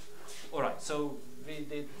right. So we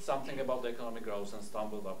did something about the economic growth and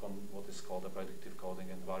stumbled upon what is called the predictive coding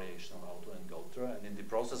and variational autoencoder. And in the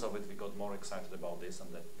process of it, we got more excited about this,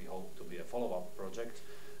 and that we hope to be a follow-up project.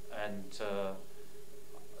 And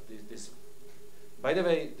this. By the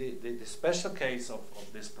way, the special case of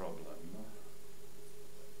this problem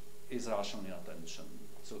is rational inattention.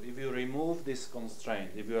 So if you remove this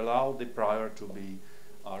constraint, if you allow the prior to be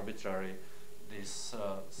arbitrary, this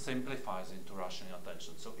simplifies into rational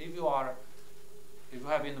attention. So if you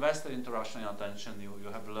have invested into rational attention,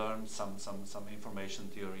 you have learned some information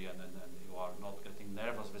theory, and you are not getting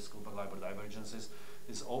nervous with Kuperk-Leiber divergences.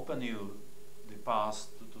 This open you the path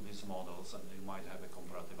to these models, and you might have a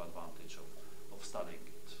comparative advantage of studying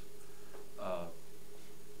it.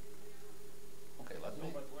 Okay, let me.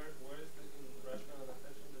 But where is the rational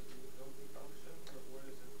attention the utility function, or where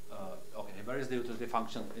is it? Okay, where is the utility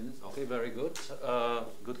function? Okay, very good.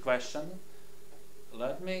 Good question.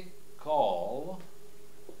 Let me call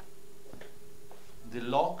the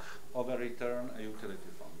log of a return a utility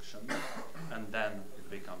function, and then it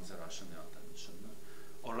becomes a rational attention.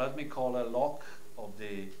 Or let me call a log of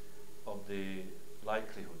the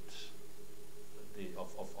likelihood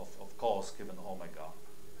of cos given omega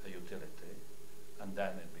a utility, and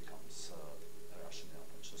then it becomes a rational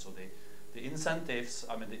attention. So the incentives,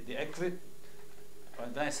 I mean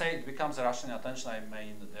when I say it becomes a rational attention, I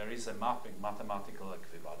mean there is a mathematical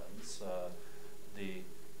equivalence.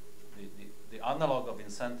 The analog of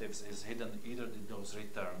incentives is hidden either in those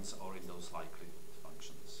returns or in those likelihood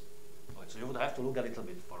functions. Okay, so you would have to look a little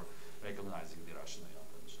bit for recognizing the rational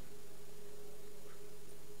attention.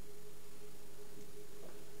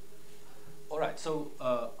 All right, so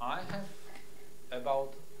I have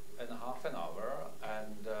about half an hour,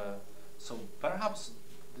 and so perhaps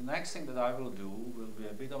the next thing that I will do will be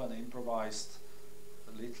a bit of an improvised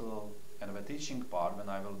little kind of a teaching part, when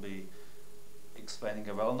I will be explaining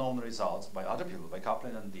a well-known results by other people, by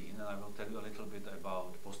Kaplan and Dean, and I will tell you a little bit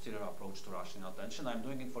about posterior approach to rational attention. I'm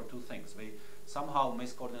doing it for two things. We somehow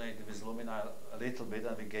miscoordinated with Lumina a little bit,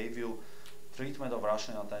 and we gave you treatment of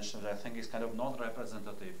rational attention, which I think is kind of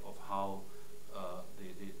non-representative of how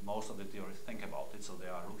most of the theorists think about it. So they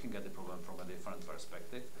are looking at the problem from a different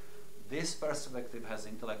perspective. This perspective has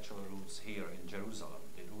intellectual roots here in Jerusalem.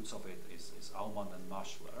 The roots of it is Aumann and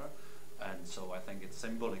Maschler, and so I think it's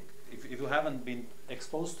symbolic. If you haven't been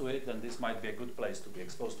exposed to it, then this might be a good place to be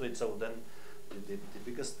exposed to it. So then the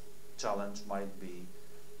biggest challenge might be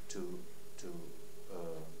to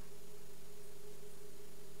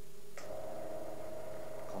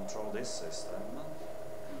control this system.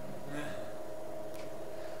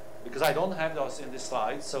 Because I don't have those in the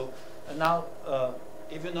slides. So now,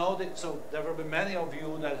 if you know that, so there will be many of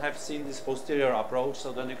you that have seen this posterior approach,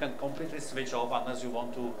 so then you can completely switch off unless you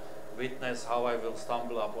want to witness how I will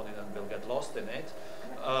stumble upon it and will get lost in it.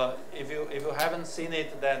 If you haven't seen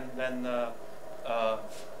it, then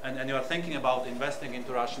and you are thinking about investing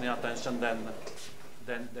into rational attention,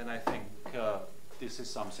 then I think this is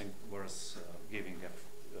something worth giving a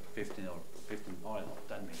 15 or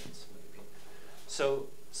 10 minutes maybe.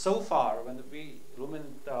 So far, when we,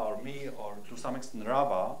 Luminta or me, or to some extent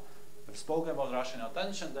Rava, have spoken about rational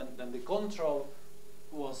attention, then the control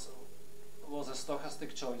was a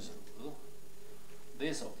stochastic choice rule,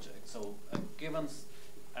 this object. So given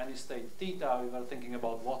any state theta, we were thinking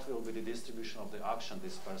about what will be the distribution of the action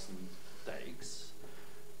this person takes.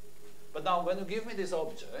 But now when you give me this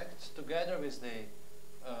object, together with the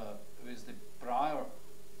prior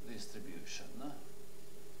distribution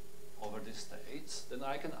over the states, then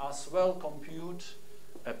I can as well compute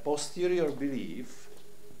a posterior belief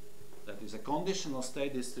that is a conditional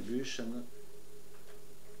state distribution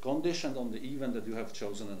conditioned on the event that you have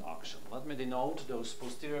chosen an action. Let me denote those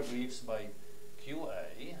posterior beliefs by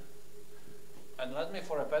QA, and let me,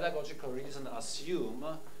 for a pedagogical reason, assume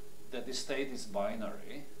that the state is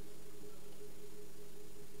binary.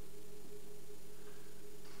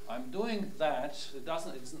 I'm doing that,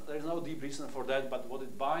 there's no deep reason for that, but what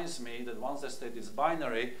it binds me, that once the state is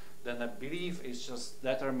binary, then a belief is just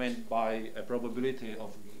determined by a probability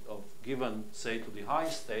of given, say, to the high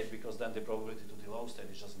state, because then the probability to the low state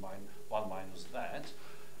is just 1 minus that.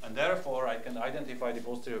 And therefore, I can identify the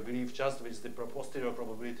posterior belief just with the posterior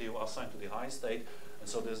probability you assign to the high state, and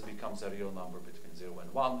so this becomes a real number between 0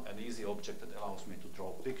 and 1, an easy object that allows me to draw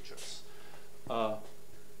pictures.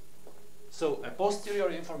 So a posterior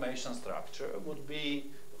information structure would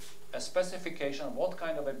be a specification of what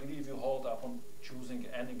kind of a belief you hold upon choosing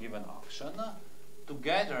any given action,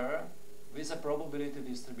 together with a probability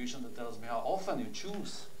distribution that tells me how often you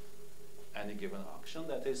choose any given action.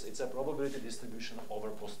 That is, it's a probability distribution over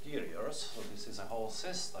posteriors. So this is a whole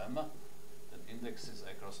system that indexes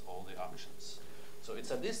across all the actions. So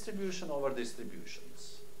it's a distribution over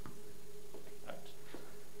distributions. Right.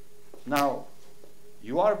 Now,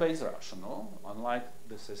 you are base rational, unlike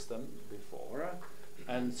the system before,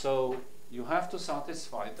 and so you have to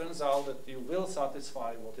satisfy, it turns out that you will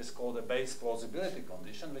satisfy what is called a base plausibility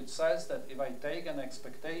condition, which says that if I take an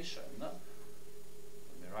expectation, let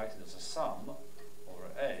me write it as a sum over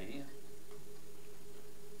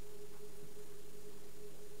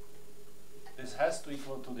to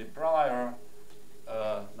equal to the prior.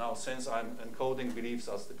 Now, since I'm encoding beliefs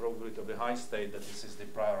as the probability of the high state, that this is the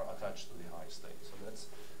prior attached to the high state. So that's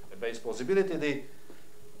a base plausibility.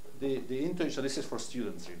 The intuition, this is for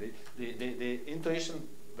students really, the intuition,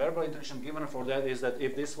 verbal intuition given for that is that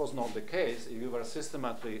if this was not the case, if you were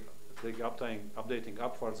systematically updating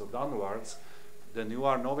upwards or downwards, then you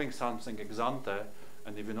are knowing something ex ante,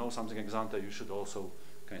 and if you know something ex ante, you should also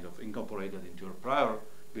kind of incorporate it into your prior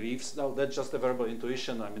beliefs. Now that's just a verbal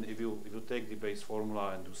intuition. I mean, if you take the base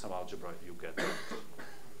formula and do some algebra, you get it.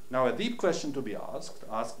 Now a deep question to be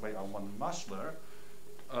asked by Aumann and Maschler,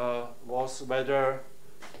 was whether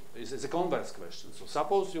it's a convex question. So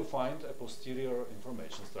suppose you find a posterior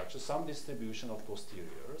information structure, some distribution of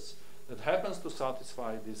posteriors that happens to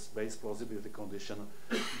satisfy this base plausibility condition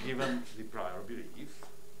given the prior belief.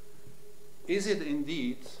 Is it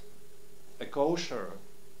indeed a kosher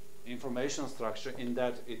information structure in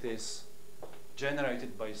that it is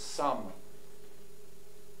generated by some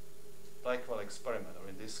likewise experiment, or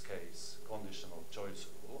in this case, conditional choice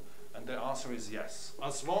rule? And the answer is yes.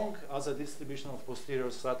 As long as a distribution of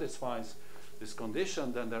posteriors satisfies this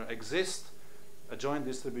condition, then there exists a joint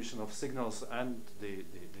distribution of signals and the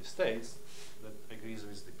states that agrees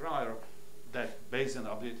with the prior, that Bayesian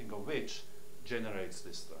updating of which generates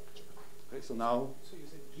this structure. Okay, so now. So you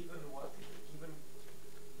said given what? Given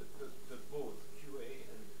the both QA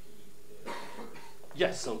and P.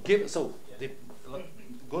 Yes. So the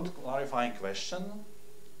good clarifying question.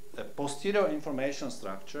 The posterior information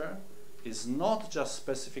structure is not just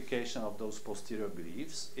specification of those posterior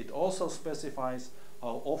beliefs. It also specifies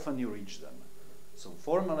how often you reach them. So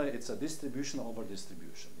formally, it's a distribution over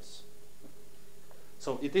distributions.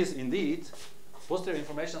 So it is indeed, posterior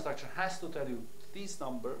information structure has to tell you these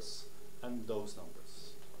numbers and those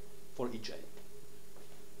numbers for each A.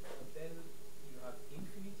 But then you have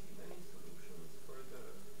infinitely many solutions for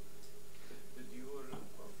the dual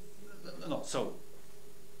property. No, so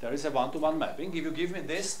there is a one-to-one mapping. If you give me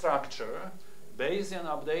this structure, Bayesian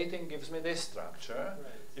updating gives me this structure.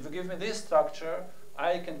 Right. If you give me this structure,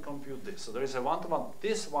 I can compute this. So there is a one-to-one.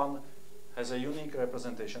 This one has a unique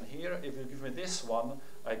representation here. If you give me this one,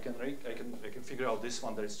 I can figure out this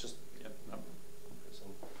one. There is just no.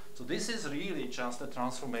 Okay, so this is really just a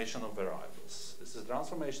transformation of variables. This is a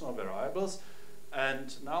transformation of variables,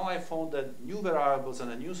 and now I found that new variables in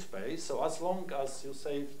a new space. So as long as you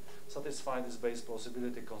satisfy this base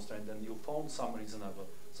plausibility constraint, then you found some reasonable,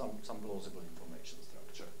 some plausible information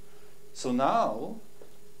structure. So now,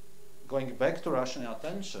 going back to rational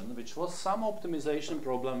attention, which was some optimization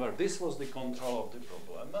problem where this was the control of the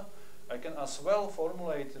problem, I can as well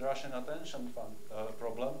formulate the rational attention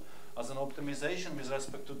problem as an optimization with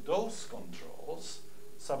respect to those controls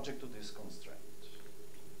subject to this constraint.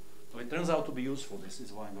 So it turns out to be useful. This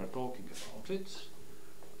is why we're talking about it.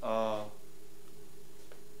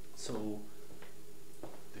 So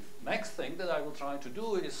the next thing that I will try to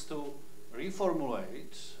do is to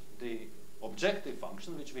reformulate the objective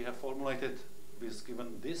function which we have formulated with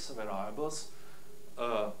given these variables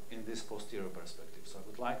in this posterior perspective. So I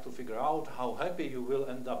would like to figure out how happy you will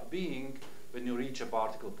end up being when you reach a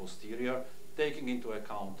particle posterior, taking into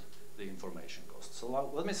account the information cost.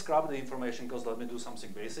 So let me scrub the information cost. Let me do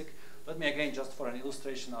something basic. Let me again, just for an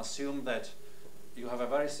illustration, assume that you have a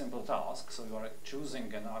very simple task. So you are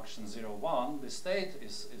choosing an action 0, 1. The state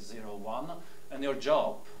is 0, 1, and your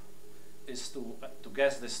job is to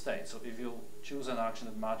guess the state. So if you choose an action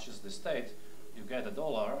that matches the state, you get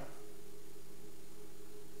 $1.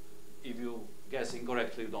 If you guess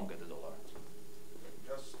incorrectly, you don't get $1.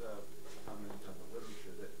 Just comment on the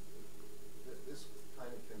literature that this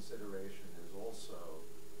kind of consideration is also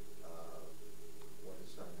what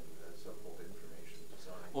is done in the so-called information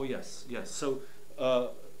design. Oh yes, yes. So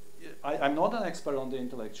I'm not an expert on the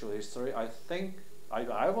intellectual history. I think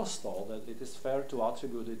I was told that it is fair to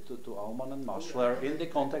attribute it to Aumann and Maschler in the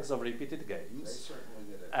context of repeated games. They certainly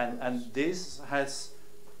did it. And this has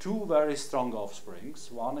two very strong offsprings.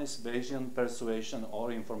 One is Bayesian persuasion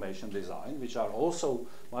or information design, which are also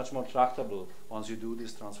much more tractable once you do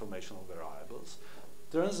these transformational variables.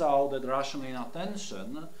 Turns out that rational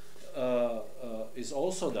inattention is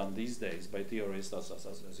also done these days by theorists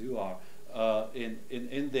as you are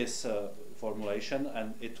in this formulation,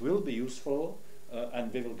 and it will be useful.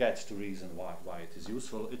 And we will get to reason why it is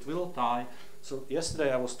useful. It will tie. So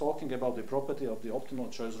yesterday I was talking about the property of the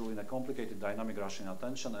optimal choice rule in a complicated dynamic rational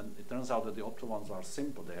attention, and it turns out that the optimal ones are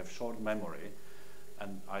simple. They have short memory,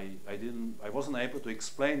 and I wasn't able to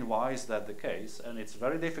explain why is that the case, and it's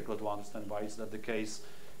very difficult to understand why is that the case.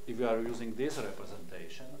 If you are using this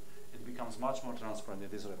representation, it becomes much more transparent in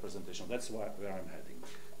this representation. That's where I'm heading.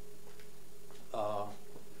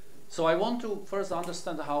 So I want to first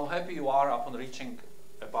understand how happy you are upon reaching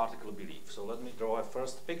a particular belief. So let me draw a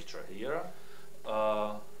first picture here.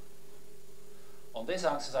 On this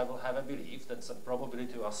axis I will have a belief that's a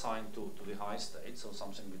probability assigned to the high state, so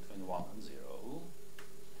something between 1 and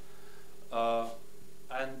 0.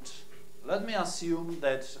 And let me assume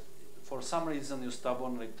that for some reason you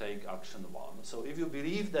stubbornly take action 1. So if you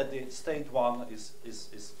believe that the state 1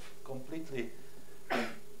 is completely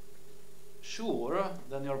sure,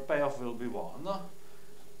 then your payoff will be 1.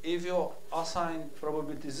 If you assign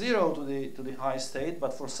probability 0 to the high state,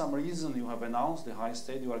 but for some reason you have announced the high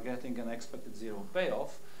state, you are getting an expected 0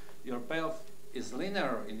 payoff. Your payoff is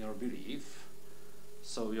linear in your belief,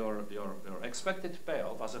 so your expected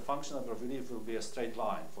payoff as a function of your belief will be a straight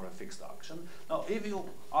line for a fixed action. Now, if you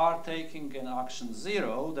are taking an action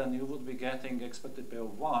 0, then you would be getting expected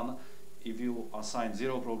payoff 1 if you assign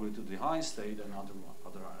 0 probability to the high state and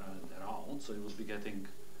other around, so you would be getting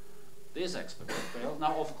this expected payoff.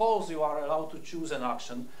 Now, of course, you are allowed to choose an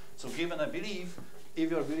action. So given a belief,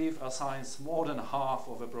 if your belief assigns more than half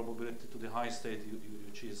of a probability to the high state, you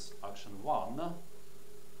choose action 1.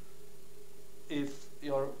 If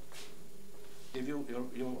you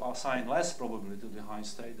assign less probability to the high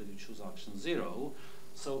state, then you choose action 0.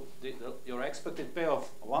 So your expected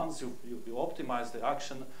payoff, once you optimize the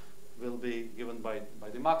action, will be given by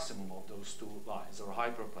the maximum of those two lines, or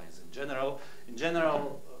hyperplanes in general. In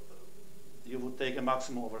general, you would take a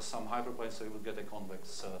maximum over some hyperplane, so you would get a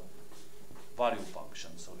convex value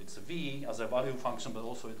function. So it's a v as a value function, but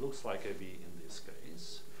also it looks like a v in this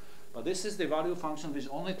case. But this is the value function which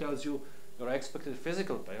only tells you your expected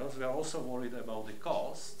physical payoffs. We are also worried about the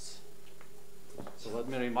costs. So let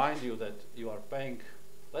me remind you that you are paying,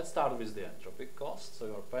 let's start with the entropic cost. So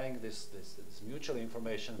you are paying this mutual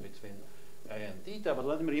information between A and theta, but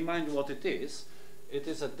let me remind you what it is. It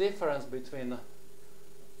is a difference between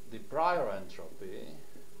the prior entropy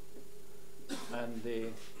and the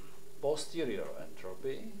posterior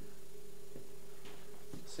entropy.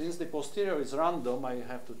 Since the posterior is random, I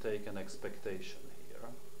have to take an expectation here.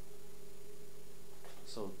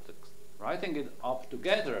 So writing it up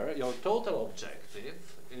together, your total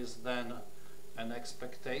objective is then an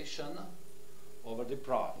expectation over the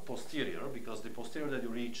posterior, because the posterior that you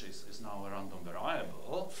reach is now a random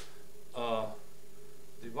variable.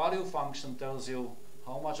 The value function tells you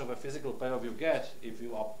how much of a physical payoff you get if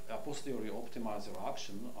you a posteriori optimize your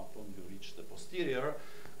action upon you reach the posterior.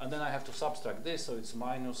 And then I have to subtract this, so it's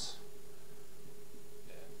minus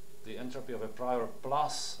the entropy of a prior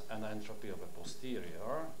plus an entropy of a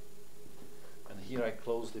posterior. And here I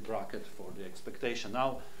close the bracket for the expectation.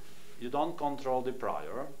 Now, you don't control the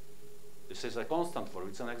prior. This is a constant for you,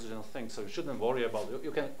 it's an exogenous thing, so you shouldn't worry about it.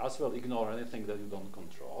 You can as well ignore anything that you don't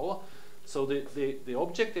control. So the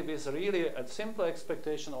objective is really a simple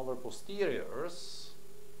expectation over posteriors,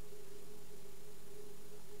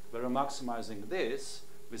 where we're maximizing this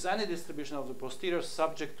with any distribution of the posteriors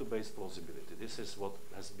subject to base plausibility. This is what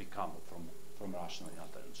has become from rational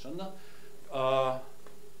attention.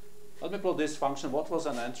 Let me plot this function. What was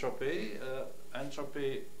an entropy?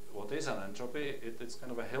 What is an entropy? It's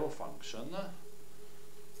kind of a Hill function.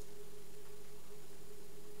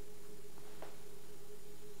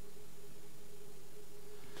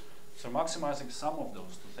 So maximizing some of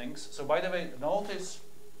those two things. So by the way, notice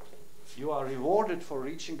you are rewarded for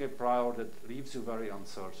reaching a prior that leaves you very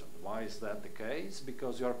uncertain. Why is that the case?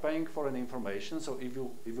 Because you are paying for an information. So if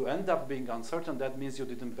you end up being uncertain, that means you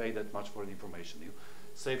didn't pay that much for an information. You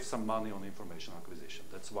save some money on information acquisition.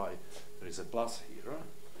 That's why there is a plus here.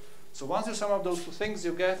 So once you sum up those two things,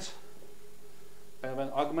 you get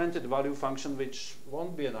an augmented value function, which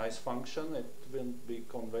won't be a nice function. It won't be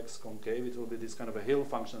convex concave. It will be this kind of a Hill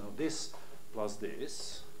function of this plus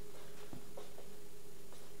this.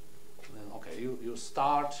 And okay, you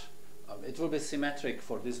start. It will be symmetric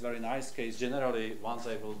for this very nice case. Generally, once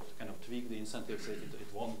I will kind of tweak the incentives, it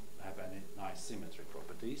won't have any nice symmetry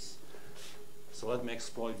properties. So let me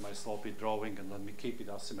exploit my sloppy drawing and let me keep it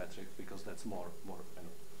asymmetric, because that's more kind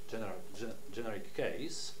of generic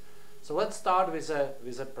case. So let's start with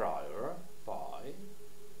a prior phi.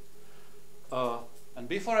 And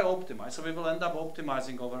before I optimize, so we will end up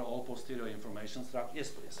optimizing over all posterior information structure. Yes,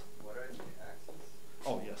 please. What are the axes?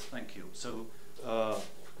 Oh, yes, thank you. So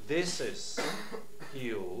this is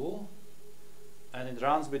Q, and it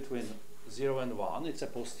runs between 0 and 1. It's a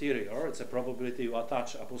posterior. It's a probability you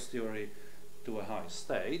attach a posteriori to a high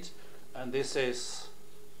state. And this is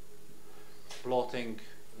plotting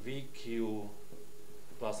VQ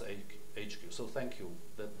plus HQ. So thank you.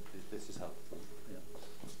 This is helpful.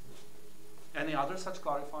 Yeah. Any other such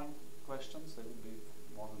clarifying questions? They would be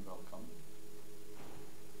more than welcome.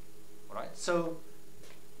 All right, so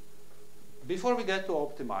before we get to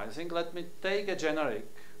optimizing, let me take a generic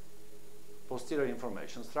posterior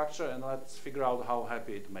information structure and let's figure out how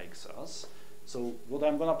happy it makes us. So what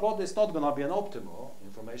I'm going to plot is not going to be an optimal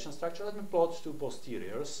information structure. Let me plot two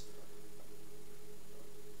posteriors.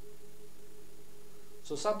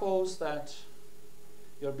 So suppose that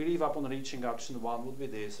your belief upon reaching action 1 would be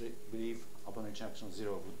this, belief upon reaching action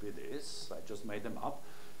 0 would be this. I just made them up.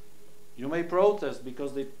 You may protest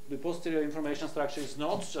because the posterior information structure is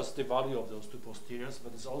not just the value of those two posteriors,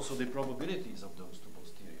 but it's also the probabilities of those two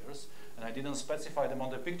posteriors. And I didn't specify them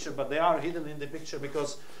on the picture, but they are hidden in the picture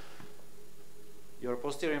because your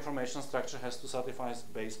posterior information structure has to satisfy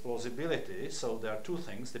base plausibility. So there are two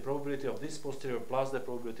things. The probability of this posterior plus the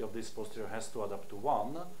probability of this posterior has to add up to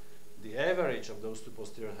 1. The average of those two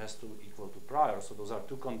posterior has to equal to prior. So those are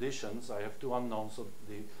two conditions. I have two unknowns, so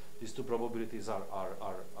these two probabilities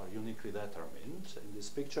are uniquely determined in this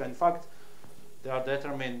picture. In fact, they are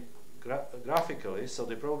determined graphically. So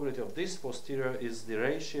the probability of this posterior is the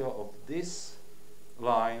ratio of this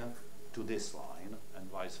line to this line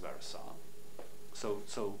and vice versa.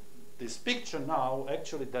 So this picture now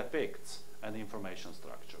actually depicts an information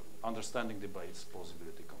structure, understanding the base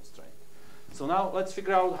plausibility constraint. So now let's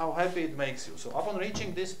figure out how happy it makes you. So upon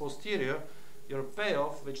reaching this posterior, your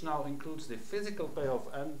payoff, which now includes the physical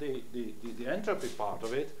payoff and the entropy part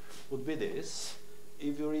of it, would be this.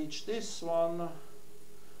 If you reach this one,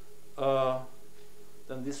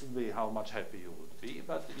 then this would be how much happy you would be.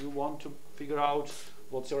 But you want to figure out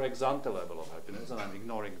what's your ex ante level of happiness, and I'm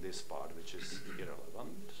ignoring this part, which is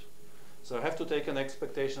irrelevant. So I have to take an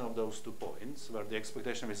expectation of those 2 points, where the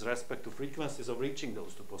expectation with respect to frequencies of reaching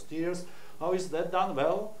those two posteriors. How is that done?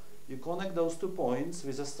 Well, you connect those 2 points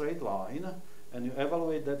with a straight line, and you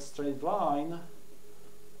evaluate that straight line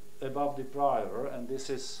above the prior, and this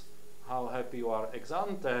is how happy you are ex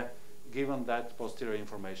ante, given that posterior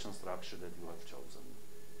information structure that you have chosen.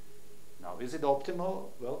 Now, is it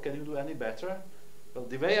optimal? Well, can you do any better? Well,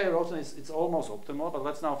 the way I wrote it, it's almost optimal, but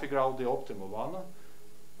let's now figure out the optimal one.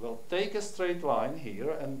 Well, take a straight line here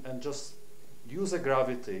and just use a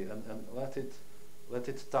gravity and let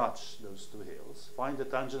it touch those two hills. Find the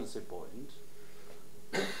tangency point.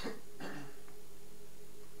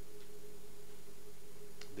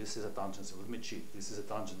 This is a tangency. Let me cheat. This is a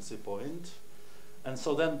tangency point. And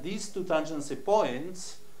so then these two tangency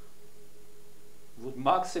points would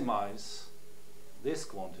maximize this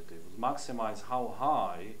quantity, would maximize how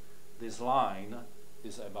high this line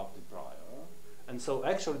is above the prior. And so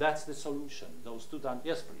actually that's the solution. Those two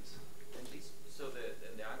yes, please. And so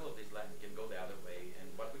the angle of this line can go the other way, and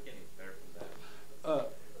what we can infer from that?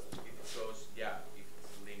 If it goes, if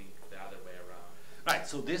it's leaning the other way around. Right,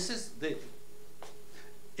 so this is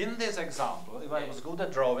in this example, if I was good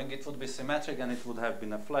at drawing, it would be symmetric and it would have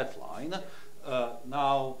been a flat line.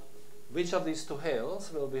 Now, which of these two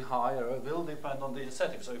hills will be higher will depend on the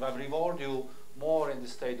incentive. So if I reward you more in the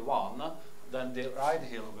state 1, then the right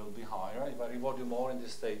hill will be higher. If I reward you more in the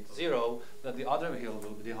state 0, then the other hill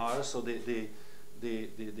will be higher. So the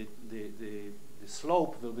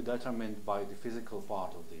slope will be determined by the physical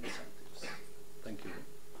part of the incentives. Thank you.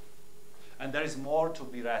 And there is more to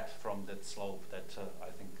be read from that slope that I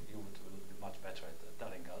think you will be much better at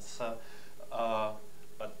telling us.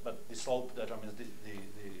 But the slope determines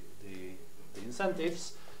the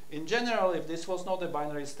incentives. In general, if this was not a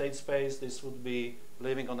binary state space, this would be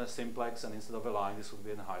living on a simplex, and instead of a line, this would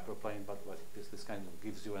be in a hyperplane, but this kind of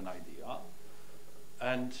gives you an idea.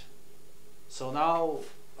 And so now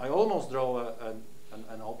I almost draw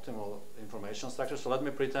an optimal information structure. So let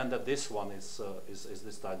me pretend that this one is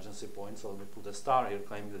this tangency point. So let me put a star here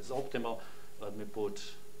claiming that it's optimal. Let me put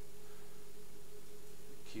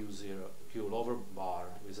Q lower bar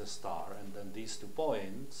with a star, and then these 2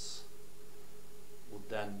 points would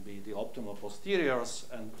then be the optimal posteriors,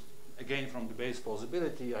 and again from the base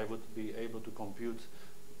plausibility I would be able to compute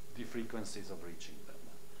the frequencies of reaching them.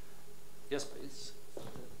 Yes, please.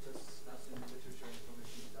 Just as in literature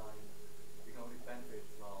information design, you can only benefit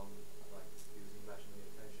from using rational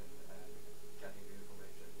intention and getting the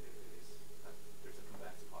information if it is there's a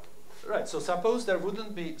convex particle. Right. So suppose there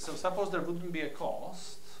wouldn't be a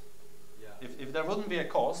cost. If there wouldn't be a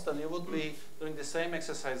cost, then you would be doing the same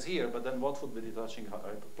exercise here, but then what would be the touching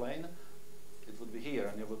hyperplane? It would be here,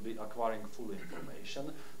 and you would be acquiring full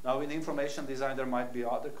information. Now, in information design, there might be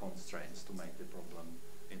other constraints to make the problem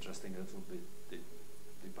interesting. It would be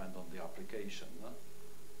depend on the application.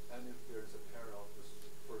 And if there's a pair of the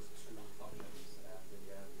first 2 functions, and in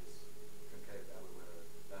the end is concave everywhere,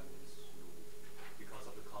 that means because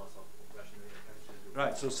of the cost of rational intention.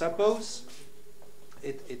 Right. So suppose.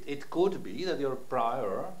 It could be that your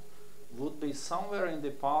prior would be somewhere in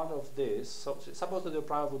the part of this. So suppose that the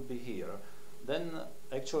prior would be here, then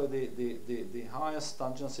actually the highest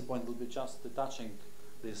tangency point will be just touching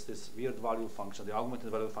this weird value function, the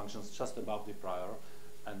augmented value functions just above the prior,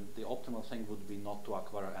 and the optimal thing would be not to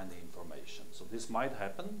acquire any information. So this might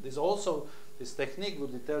happen. This technique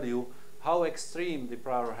would tell you how extreme the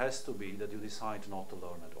prior has to be that you decide not to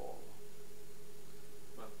learn at all.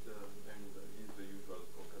 But is the usual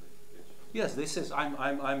concavification? Yes, this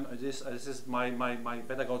is my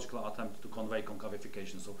pedagogical attempt to convey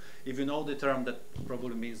concavification. So if you know the term, that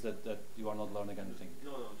probably means that you are not learning anything.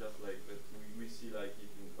 No, just like that we see like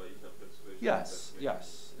it in Bayesian persuasion. Yes,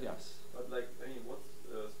 yes, yes. But like, I mean, what's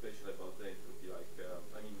special about the entropy? Like,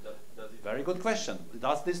 I mean, does it? Very good question.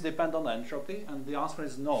 Does this depend on entropy? And the answer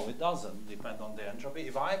is no, it doesn't depend on the entropy.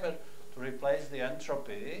 If I were to replace the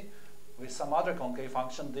entropy with some other concave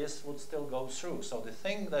function, this would still go through. So the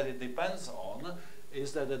thing that it depends on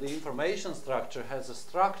is that the information structure has a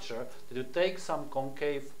structure that you take some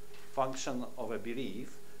concave function of a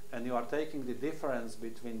belief, and you are taking the difference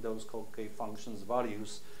between those concave functions'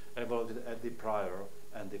 values evaluated at the prior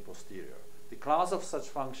and the posterior. The class of such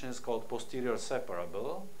function is called posterior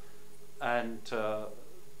separable, and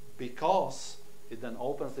because it then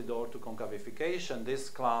opens the door to concavification, this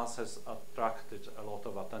class has attracted a lot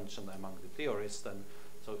of attention among the theorists, and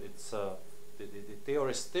so it's the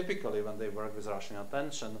theorists typically, when they work with rational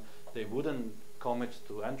attention, they wouldn't commit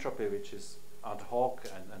to entropy, which is ad hoc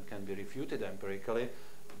and can be refuted empirically,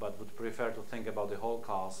 but would prefer to think about the whole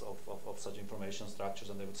class of such information structures,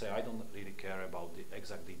 and they would say, I don't really care about the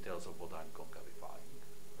exact details of what I'm concavifying.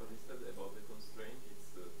 But instead about the constraint, it's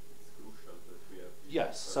crucial that we have.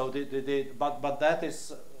 Yes, so but that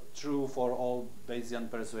is true for all Bayesian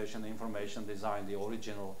persuasion information design, the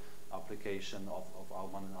original application of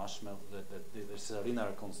Altman and Ashmel, that there's a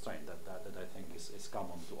linear constraint that I think is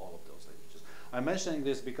common to all of those languages. I'm mentioning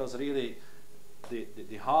this because really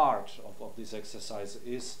the heart of this exercise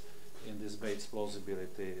is in this Bates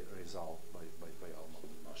plausibility result by Altman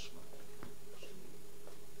and Ashmel.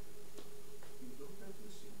 You don't have to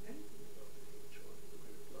assume anything about the HR to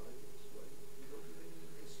apply this way. You don't even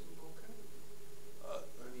assume concavity.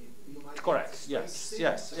 I mean, you might Correct. Yes.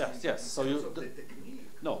 So you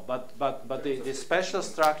no, but the special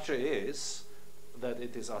structure is that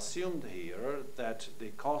it is assumed here that the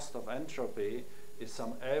cost of entropy is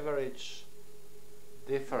some average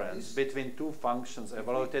difference between two functions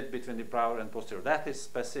evaluated between the prior and posterior. That is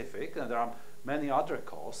specific, and there are many other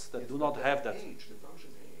costs that do not have that. Age, the function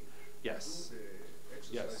age. Yes.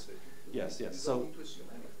 Yes. Yes. So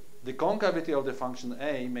the concavity of the function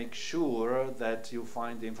A makes sure that you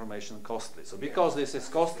find the information costly. So because this is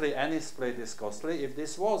costly, any split is costly. If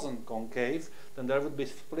this wasn't concave, then there would be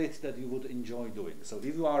splits that you would enjoy doing. So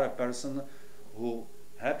if you are a person who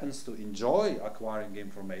happens to enjoy acquiring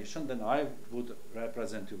information, then I would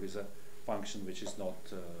represent you with a function which is not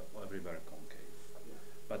everywhere concave.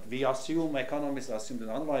 But we assume, economists assume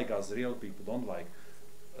that unlike us, real people don't like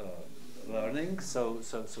learning, so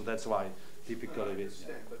that's why typically we...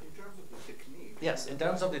 But in terms of the technique... Yes, in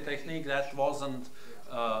terms of the technique, that wasn't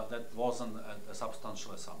a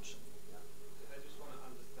substantial assumption. I just want to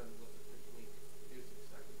understand what the technique is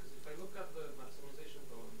exactly, because if I look at the maximization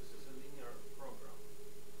problem, this is a linear program,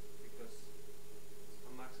 because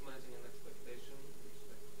I'm maximizing an expectation with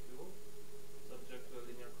respect to Q, subject to a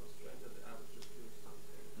linear constraint that the average of Q is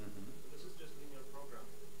something. So this is just linear program.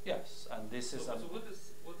 Yes, and this is... So what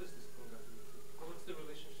is this concavity? What's the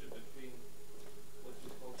relationship between what you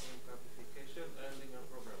call concavity and linear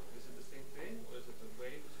program? Is it the same thing, or is it a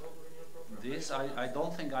way to solve a linear program? This I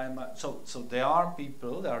don't think I'm... So there are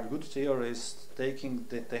people, there are good theorists taking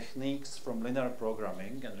the techniques from linear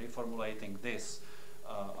programming and reformulating this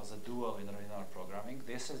as a dual in linear programming.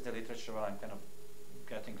 This is the literature where I'm kind of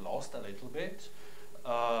getting lost a little bit.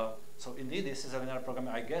 So indeed, this is a linear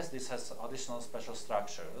programming. I guess this has additional special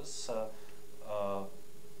structures.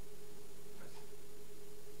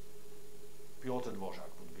 Piotr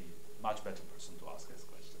Dvořák would be a much better person to ask this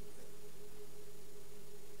question.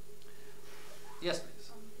 Yes,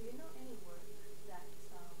 please. Do you know any work that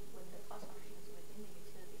when the cost function is within the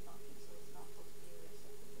utility function, so it's not posterior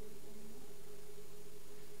separable anymore?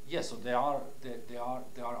 Yes, so there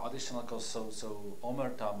are additional costs. So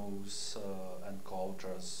Omer Tammuz and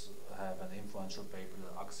co-authors have an influential paper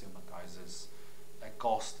that axiomatizes a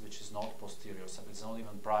cost which is not posterior, so it's not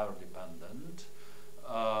even prior dependent.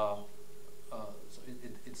 So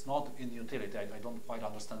it's not in utility. I don't quite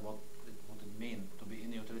understand what it would mean to be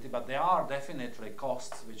in utility, but there are definitely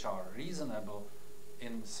costs which are reasonable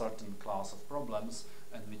in certain class of problems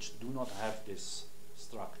and which do not have this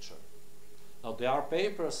structure. Now there are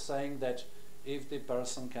papers saying that if the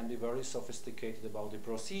person can be very sophisticated about the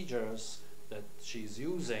procedures that she's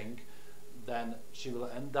using, then she will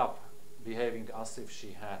end up behaving as if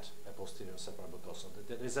she had a posterior separable cost. So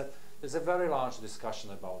there's a very large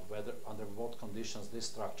discussion about whether, under what conditions, this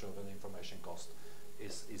structure of an information cost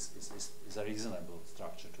is a reasonable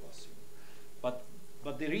structure to assume.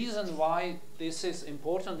 But the reason why this is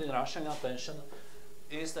important in rational attention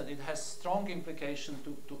is that it has strong implication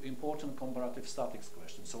to important comparative statics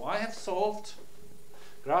questions. So I have solved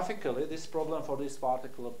graphically this problem for this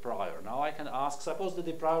particular prior. Now I can ask, suppose that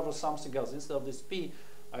the prior was something else. Instead of this p,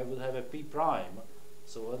 I would have a p prime.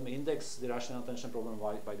 So let me index the rational attention problem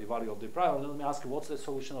by the value of the prior. And let me ask you, what's the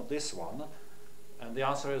solution of this one? And the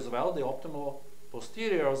answer is, well, the optimal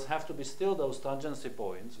posteriors have to be still those tangency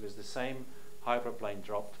points with the same hyperplane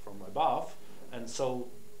dropped from above. And so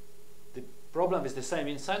the problem with the same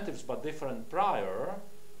incentives but different prior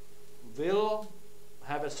will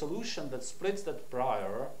have a solution that splits that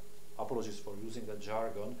prior, apologies for using that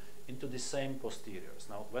jargon, into the same posteriors.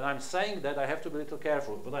 Now, when I'm saying that, I have to be a little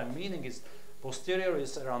careful. What I'm meaning is posterior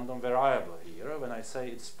is a random variable here. When I say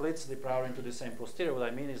it splits the prior into the same posterior, what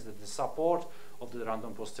I mean is that the support of the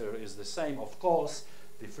random posterior is the same. Of course,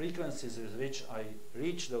 the frequencies with which I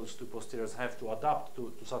reach those two posteriors have to adapt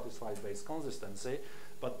to satisfy base consistency.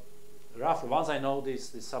 But roughly, once I know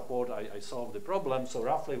this support, I solve the problem. So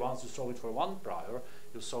roughly, once you solve it for one prior,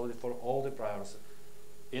 you solve it for all the priors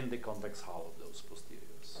in the convex hull of those posteriors.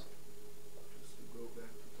 Just to go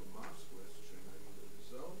back to Tomas' question, I mean, the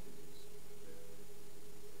result is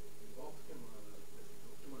the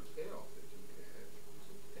optimal payoff that you get is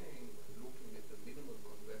obtained looking at the minimal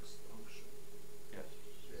convex function. Yes.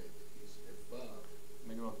 That is above.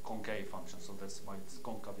 Minimal concave function, so that's why it's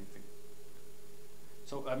concavific.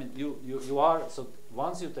 So I mean, you are, so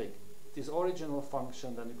once you take this original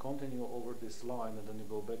function, then you continue over this line, and then you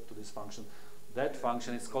go back to this function. That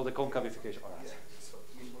function is called the concavification. All right. Yeah, so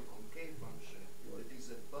minimal concave function that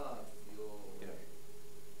is above your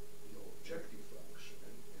objective function,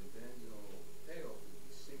 and then your payoff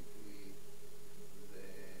is simply the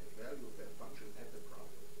value of that function at the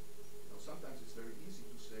problem. Now, sometimes it's very easy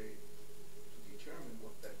to say, to determine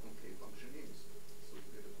what that concave function is, so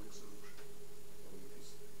you get a quick solution.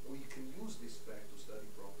 Or you can use this fact to study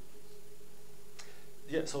properties.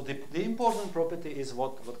 Yeah, so the important property is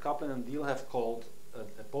what Kaplan and Deal have called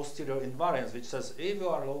a posterior invariance, which says if you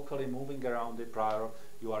are locally moving around the prior,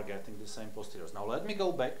 you are getting the same posteriors. Now let me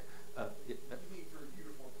go back.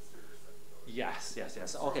 Yes.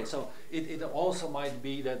 Okay, so it also might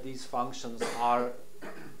be that these functions are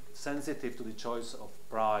sensitive to the choice of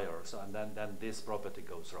priors, and then this property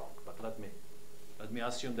goes wrong. But let me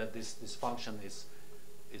assume that this function is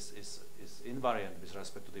invariant with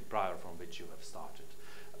respect to the prior from which you have started.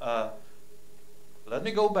 Let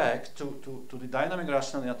me go back to the dynamic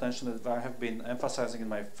rational attention that I have been emphasizing in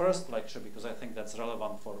my first lecture, because I think that's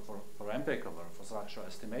relevant for empirical work, for structural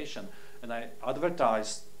estimation. And I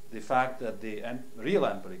advertised the fact that the real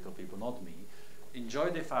empirical people, not me,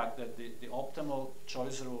 enjoy the fact that the optimal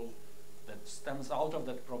choice rule that stems out of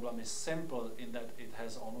that problem is simple in that it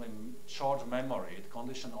has only short memory. It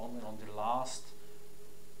conditions only on the last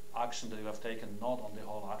action that you have taken, not on the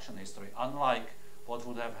whole action history, unlike what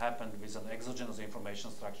would have happened with an exogenous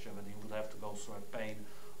information structure, when you would have to go through a pain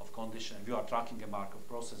of condition. If you are tracking a Markov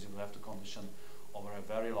process, you would have to condition over a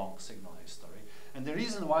very long signal history. And the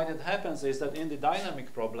reason why that happens is that in the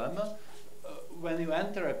dynamic problem, when you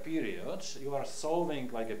enter a period, you are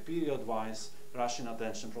solving like a period-wise rational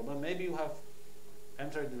attention problem. Maybe you have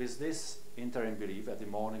entered with this interim belief at the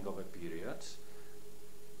morning of a period.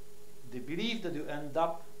 The belief that you end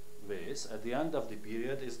up with at the end of the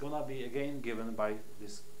period is going to be again given by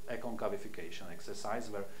this concavification exercise,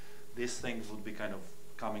 where these things would be kind of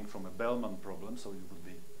coming from a Bellman problem, so you would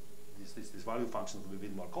be this value function would be a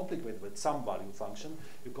bit more complicated, but some value function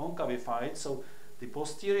you concavify it, so the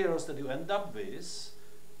posteriors that you end up with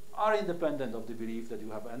are independent of the belief that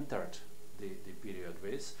you have entered the period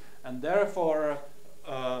with, and therefore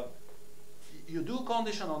you do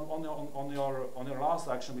condition on your last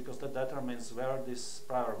action, because that determines where this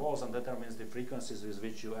prior was and determines the frequencies with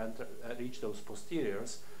which you reach those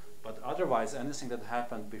posteriors. But otherwise, anything that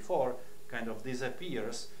happened before kind of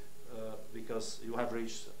disappears because you have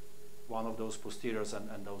reached one of those posteriors,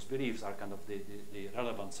 and those beliefs are kind of the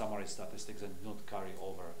relevant summary statistics and do not carry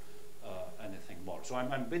over anything more. So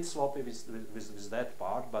I'm a bit sloppy with that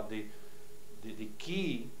part, but the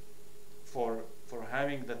key for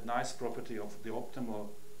having that nice property of the optimal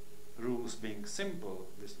rules being simple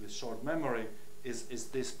with short memory is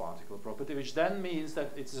this particular property, which then means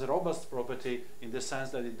that it is a robust property in the sense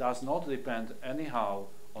that it does not depend anyhow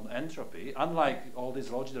on entropy, unlike all these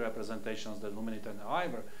logical representations that Luminit and I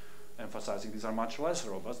were emphasizing. These are much less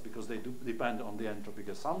robust because they do depend on the entropic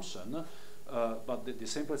assumption, but the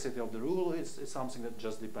simplicity of the rule is something that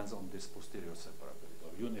just depends on this posterior separability,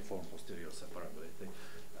 or uniform posterior separability.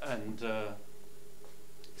 And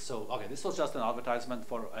so, okay, this was just an advertisement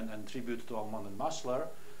for and tribute to Allman and Maschler,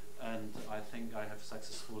 and I think I have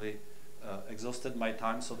successfully exhausted my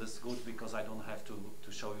time, so that's good because I don't have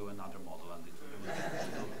to show you another model, and it will be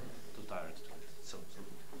too tired to it. So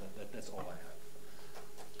that's all I have.